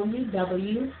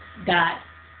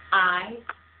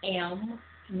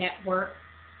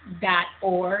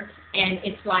www.iamnetwork.org, and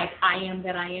it's like I am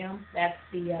that I am. That's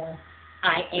the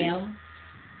I am.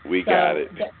 We got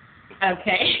it.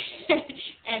 Okay.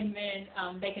 And then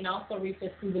they can also reach us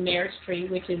through the Marriage Tree,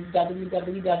 which is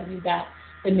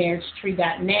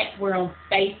www.themarriagetree.net. We're on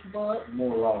Facebook.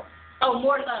 More love. Oh,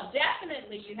 More Love.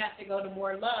 Definitely you have to go to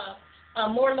More Love.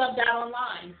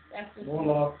 Morelove.online. That's just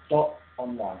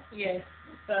Morelove.online. Yes.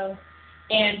 So,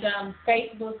 and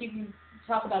Facebook, you can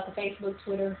talk about the Facebook,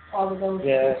 Twitter, all of those.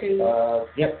 Yeah. Too.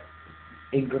 Yep.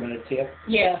 Ingram and Atiya.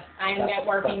 Yeah, I am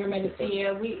Network, Ingram and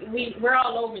Atiya. We're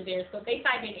all over there. So if they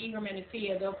type in Ingram and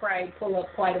Atiya, they'll probably pull up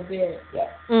quite a bit.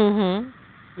 Yeah.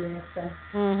 Yeah. So.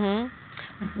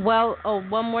 Well,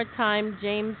 one more time,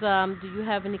 James. Do you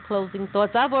have any closing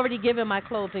thoughts? I've already given my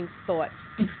closing thoughts.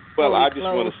 Well, I just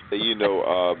want to say,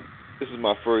 this is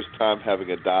my first time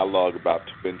having a dialogue about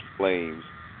twin flames.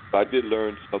 So I did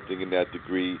learn something in that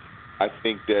degree. I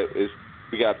think that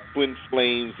we got twin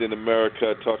flames in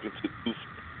America talking to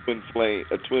twin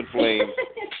flames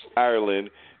Ireland,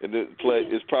 and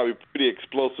it's probably pretty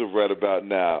explosive right about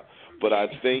now. But I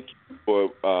thank you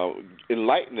for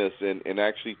enlightening us and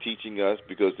actually teaching us,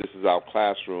 because this is our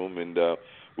classroom, and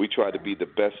we try to be the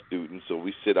best students, so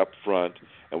we sit up front,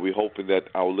 and we're hoping that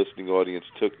our listening audience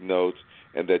took notes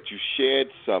and that you shared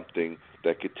something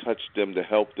that could touch them to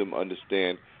help them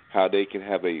understand how they can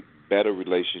have a better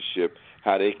relationship,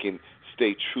 how they can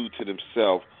stay true to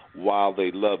themselves while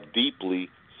they love deeply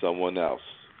someone else.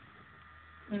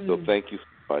 So thank you so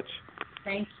much.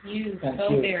 Thank you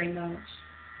very much.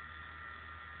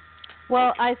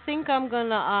 Well, I think I'm going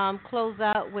to close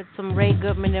out with some Ray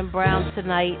Goodman and Brown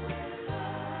tonight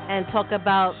and talk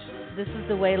about this is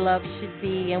the way love should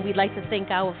be. And we'd like to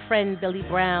thank our friend Billy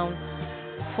Brown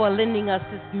for lending us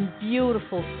this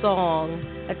beautiful song.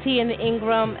 Atiya and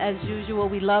Ingram, as usual,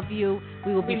 we love you.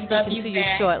 We will be speaking to you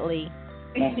shortly.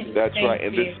 That's right,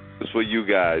 and this is for you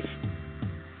guys.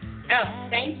 Oh,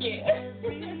 thank you.